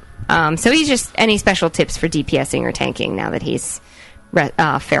 yeah. So he's just, any special tips for DPSing or tanking now that he's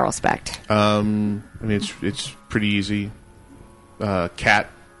Feral spec'd? I mean, it's pretty easy. Cat,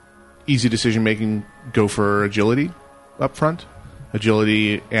 easy decision making. Go for agility up front.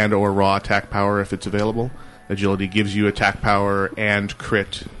 Agility and or raw attack power if it's available. Agility gives you attack power and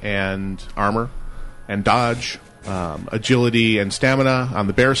crit and armor and dodge. Agility and stamina on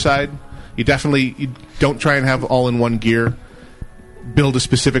the bear side. You don't try and have all in one gear. Build a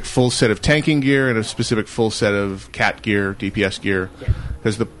specific full set of tanking gear and a specific full set of cat gear, DPS gear,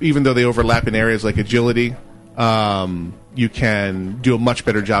 because even though they overlap in areas like agility, you can do a much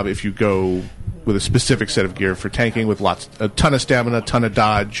better job if you go with a specific set of gear for tanking with a ton of stamina, a ton of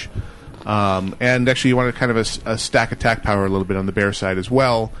dodge, and actually you want to kind of a stack attack power a little bit on the bear side as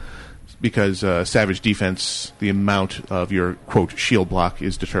well, because Savage Defense, the amount of your quote shield block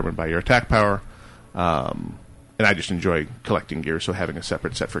is determined by your attack power. and I just enjoy collecting gear, so having a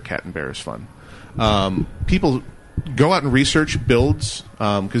separate set for cat and bear is fun. People go out and research builds,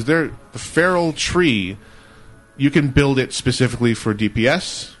 because the feral tree, you can build it specifically for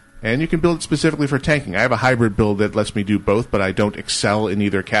DPS, and you can build it specifically for tanking. I have a hybrid build that lets me do both, but I don't excel in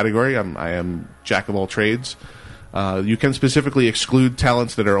either category. I am jack of all trades. You can specifically exclude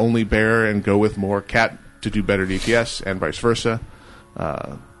talents that are only bear and go with more cat to do better DPS, and vice versa.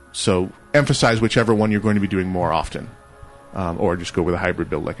 So emphasize whichever one you're going to be doing more often. Or just go with a hybrid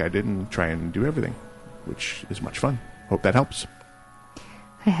build like I did and try and do everything, which is much fun. Hope that helps.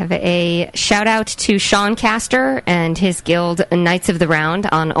 I have a shout-out to Sean Castor and his guild, Knights of the Round,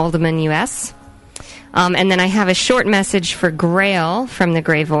 on Alderman US. And then I have a short message for Grail from the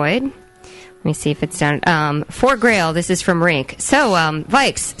Grey Void. Let me see if it's down. For Grail, this is from Rink. So,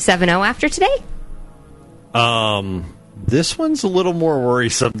 Vikes, 7-0 after today? This one's a little more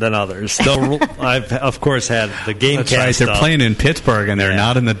worrisome than others. Though I've, of course, had the game. That's right. They're playing in Pittsburgh, and they're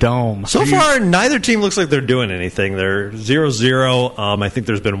not in the Dome. So far, neither team looks like they're doing anything. They're 0-0. I think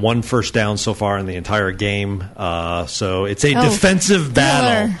there's been one first down so far in the entire game. So it's a defensive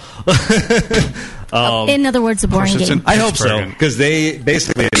battle. In other words, a boring game. I hope so, because they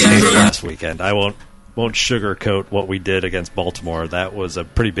basically did it last weekend. I won't sugarcoat what we did against Baltimore. That was a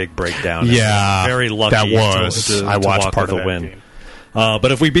pretty big breakdown. Yeah, very lucky. That was. To I watched walk part with of a that win. game.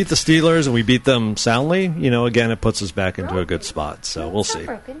 But if we beat the Steelers and we beat them soundly, again, it puts us back into a good spot. So we'll see.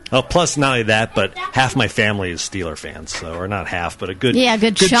 Plus, not only that, but half my family is Steeler fans. So, or not half, but a good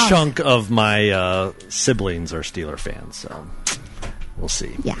chunk of my siblings are Steeler fans. So we'll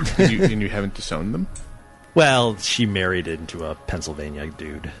see. Yeah. And you haven't disowned them? Well, she married into a Pennsylvania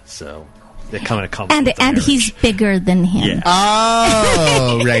dude, so they kind of come. And he's bigger than him. Yeah.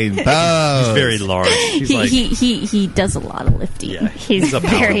 Oh, rainbow! He's very large. He does a lot of lifting. Yeah, he's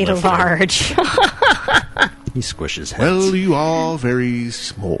very large. He squishes heads. Well, you are very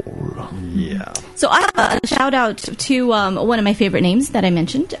small. Yeah. So I have a shout out to one of my favorite names that I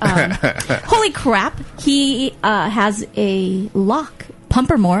mentioned. Holy crap! He has a lock.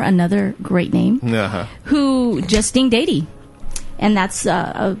 Pumpermore, another great name, who just dinged 80. And that's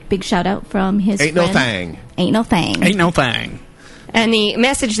a big shout-out from his Ain't friend. no thing. Ain't no thing. Ain't no thing. And the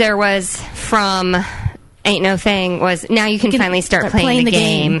message there was from Ain't No Thing was, now you can finally start playing the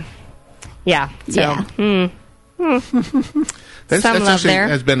game. Yeah. So, That's some love actually there.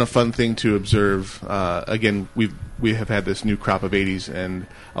 has been a fun thing to observe. Again, we have had this new crop of 80s, and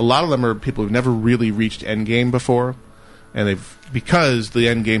a lot of them are people who've never really reached endgame before. And because the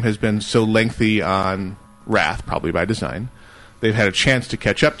end game has been so lengthy on Wrath, probably by design, they've had a chance to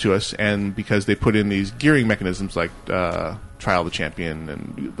catch up to us, and because they put in these gearing mechanisms like Trial of the Champion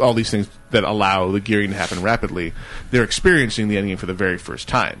and all these things that allow the gearing to happen rapidly, they're experiencing the end game for the very first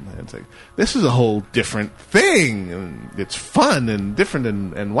time. And it's like, this is a whole different thing, and it's fun and different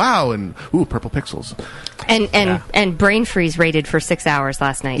and wow, and ooh, purple pixels. And Brain Freeze rated for 6 hours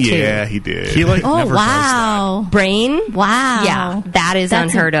last night, too. Yeah, he did. He never does wow. Brain? Wow. Yeah, that's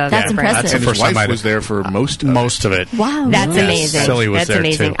That's unheard of. That's impressive. And his wife was there for most of it. Wow. That's amazing. Silly was That's there,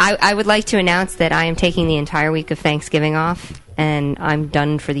 amazing. too. I would like to announce that I am taking the entire week of Thanksgiving off, and I'm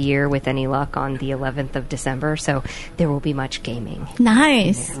done for the year with any luck on the 11th of December, so there will be much gaming.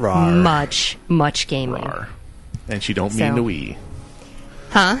 Nice. Much gaming. Rawr. And she don't mean So- the we.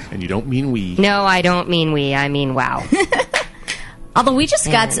 Huh? And you don't mean we. No, I don't mean we. I mean wow. Although we just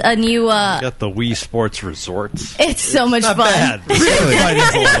got a new... got the Wii Sports Resorts. it's so much Not fun. bad. Really?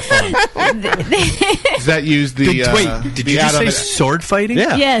 Fighting's a lot of fun. Does that use the... Did you just say sword fighting?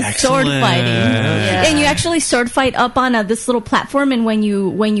 Yeah. Yes, sword Excellent. fighting. Yeah. And you actually sword fight up on this little platform, and when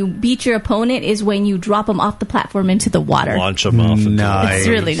you beat your opponent is when you drop them off the platform into the water. Launch them off. Nice. It's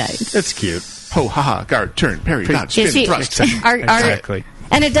really nice. It's cute. Ho, ha, ha, guard, turn, parry, dodge, spin, see, thrust. Exactly.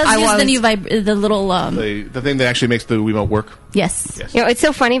 And it does I use the won't. new the little... The thing that actually makes the Wiimote work. yes. You know, it's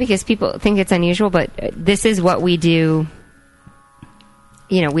so funny because people think it's unusual, but this is what we do.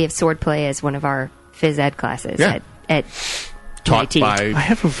 You know, we have swordplay as one of our phys ed classes Yeah. at Taught UIT. by I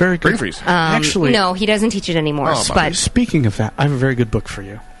have a very good... Brain Freeze. Actually, no, he doesn't teach it anymore. Oh, but speaking of that, I have a very good book for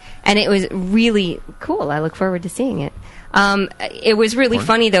you. and it was really cool. I look forward to seeing it. It was really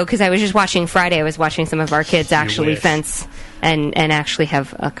funny though because I was just watching Friday. I was watching some of our kids actually wish. fence and actually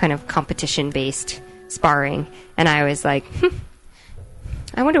have a kind of competition based sparring, and I was like,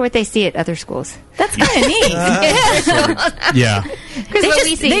 I wonder what they see at other schools. That's kind of neat. Yeah.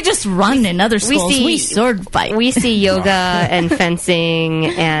 They just run in other schools. We sword fight. We see yoga and fencing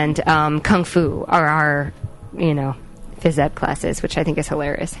and kung fu are our, phys ed classes, which I think is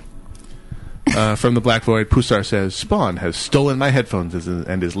hilarious. From the Black Void, Pusar says, Spawn has stolen my headphones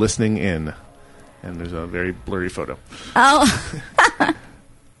and is listening in. And there's a very blurry photo. Oh.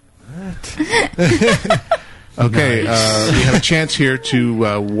 Okay, we have a chance here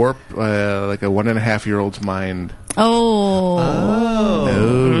to warp like a 1.5-year-old's mind. Oh.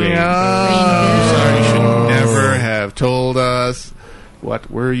 Sorry, you should never have told us.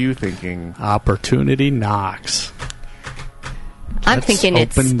 What were you thinking? Opportunity knocks. I'm Let's thinking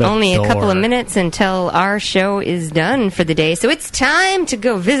it's open the only a couple of door. minutes until our show is done for the day, so it's time to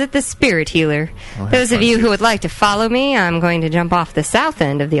go visit the Spirit Healer. Those of you who would like to follow me, I'm going to jump off the south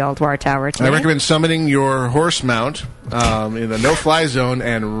end of the Aldwar Tower I tonight. recommend summoning your horse mount in the no-fly zone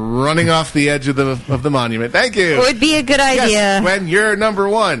and running off the edge of the monument. Thank you. Would be a good idea. Yes, when you're number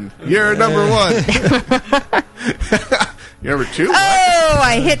one. You're number one. You're number two? Oh,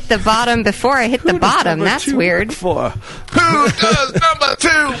 I hit the bottom before I hit the bottom. That's weird. Who does number 2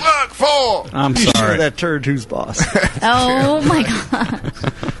 work for? I'm You sorry. show that turd who's boss. Oh, my God.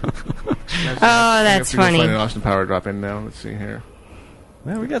 Oh, that's funny. Find an Austin Power drop in now. Let's see here.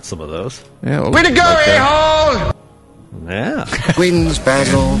 Yeah, we got some of those. Yeah, Way to go, a-hole! Yeah. Twins,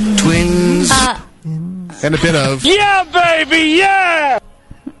 Basil. Twins. And a bit of... Yeah, baby, yeah!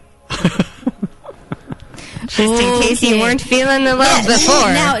 Just in case you weren't feeling the love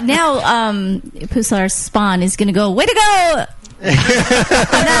before. Now, Pusar's spawn is going to go, way to go!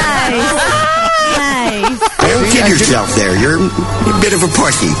 Nice. Don't kid yourself there. You're a bit of a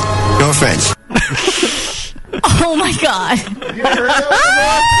porky. No offense. Oh, my God.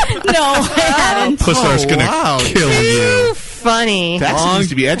 No, I haven't. Pussar's gonna kill you. Funny. Dax needs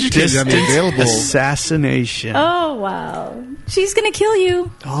to be educated on the Distance available... assassination. Oh, wow. She's going to kill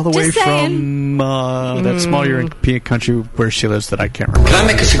you. All the way Just saying. from that small European country where she lives that I can't remember. Can I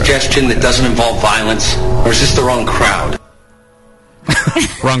make a suggestion that doesn't involve violence? Or is this the wrong crowd?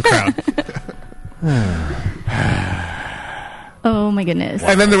 Wrong crowd. Oh, my goodness.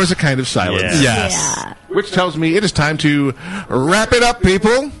 And then there was a kind of silence. Yeah. Yes. Yeah. Which tells me it is time to wrap it up,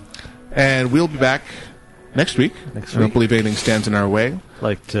 people. And we'll be back next week. I don't believe anything stands in our way.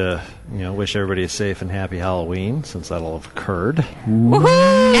 Like to, wish everybody a safe and happy Halloween, since that'll have occurred.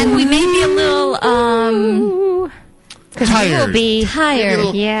 Woohoo! And we may be a little, because we will be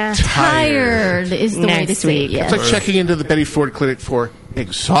tired. Yeah. Tired is the way to Next say it. week. Yes. It's like checking into the Betty Ford Clinic for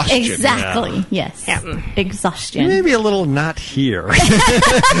exhaustion. Exactly. Yes. Exhaustion. Maybe a little not here. Oh,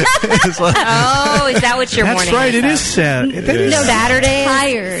 is that what you're That's warning right. us It of? is sad. It is. No, Saturday.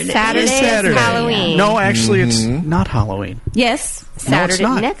 Tired. Saturday It is is Saturday. Halloween. No, actually, it's not Halloween. Yes. Saturday. No,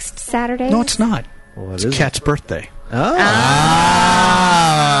 it's not. Next Saturday. No, it's not. What It's is Kat's birthday. Oh.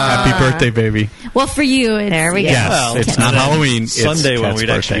 Happy birthday, baby. Well, for you, it's, There we go. Yes, Well, it's not Halloween. It's Sunday when Kat's we'd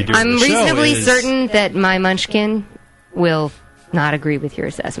actually birthday. do I'm the show reasonably is- certain that my munchkin will not agree with your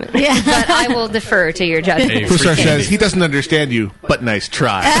assessment. Yeah. But I will defer to your judgment. Hey, Pusar freaking- says he doesn't understand you, but nice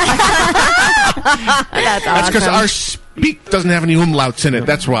try. That's That's because awesome. our speak doesn't have any umlauts in it.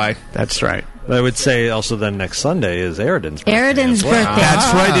 That's why. That's right. I would say also then next Sunday is Eridan's birthday. Eridan's as well. birthday.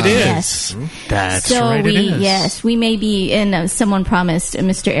 That's right, it is. Yes. That's So right, it is. yes, we may be, and someone promised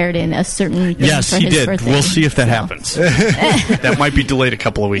Mr. Eridan a certain thing Yes, for he his did. birthday. We'll see if that So. happens. That might be delayed a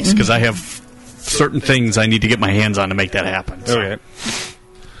couple of weeks because I have certain things I need to get my hands on to make that happen. So. Okay.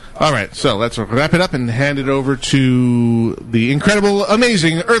 All right, so let's wrap it up and hand it over to the incredible,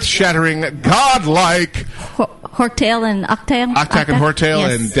 amazing, earth-shattering, godlike Hortail and Octail? Octac and Hortail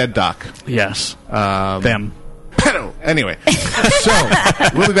Yes. and Dead Doc. Yes. Them. Pedo. Anyway, so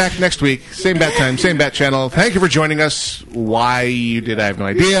we'll be back next week. Same bat time, same bat channel. Thank you for joining us. Why you did, I have no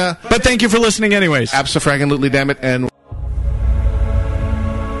idea. But thank you for listening anyways. Abso-fraggin-lutely, damn it, and...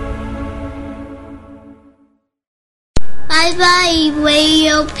 Bye-bye,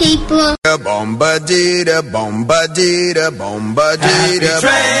 radio people. Bomba-dee-da, bomba-dee-da, bomba-dee-da,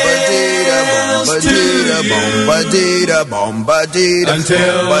 bomba-dee-da, bomba-dee-da, bomba-dee-da,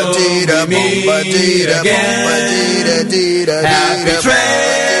 Until bomba-dee-da, we meet bomba-dee-da, again. bomba-dee-da, dee-da, Happy dee-da, trails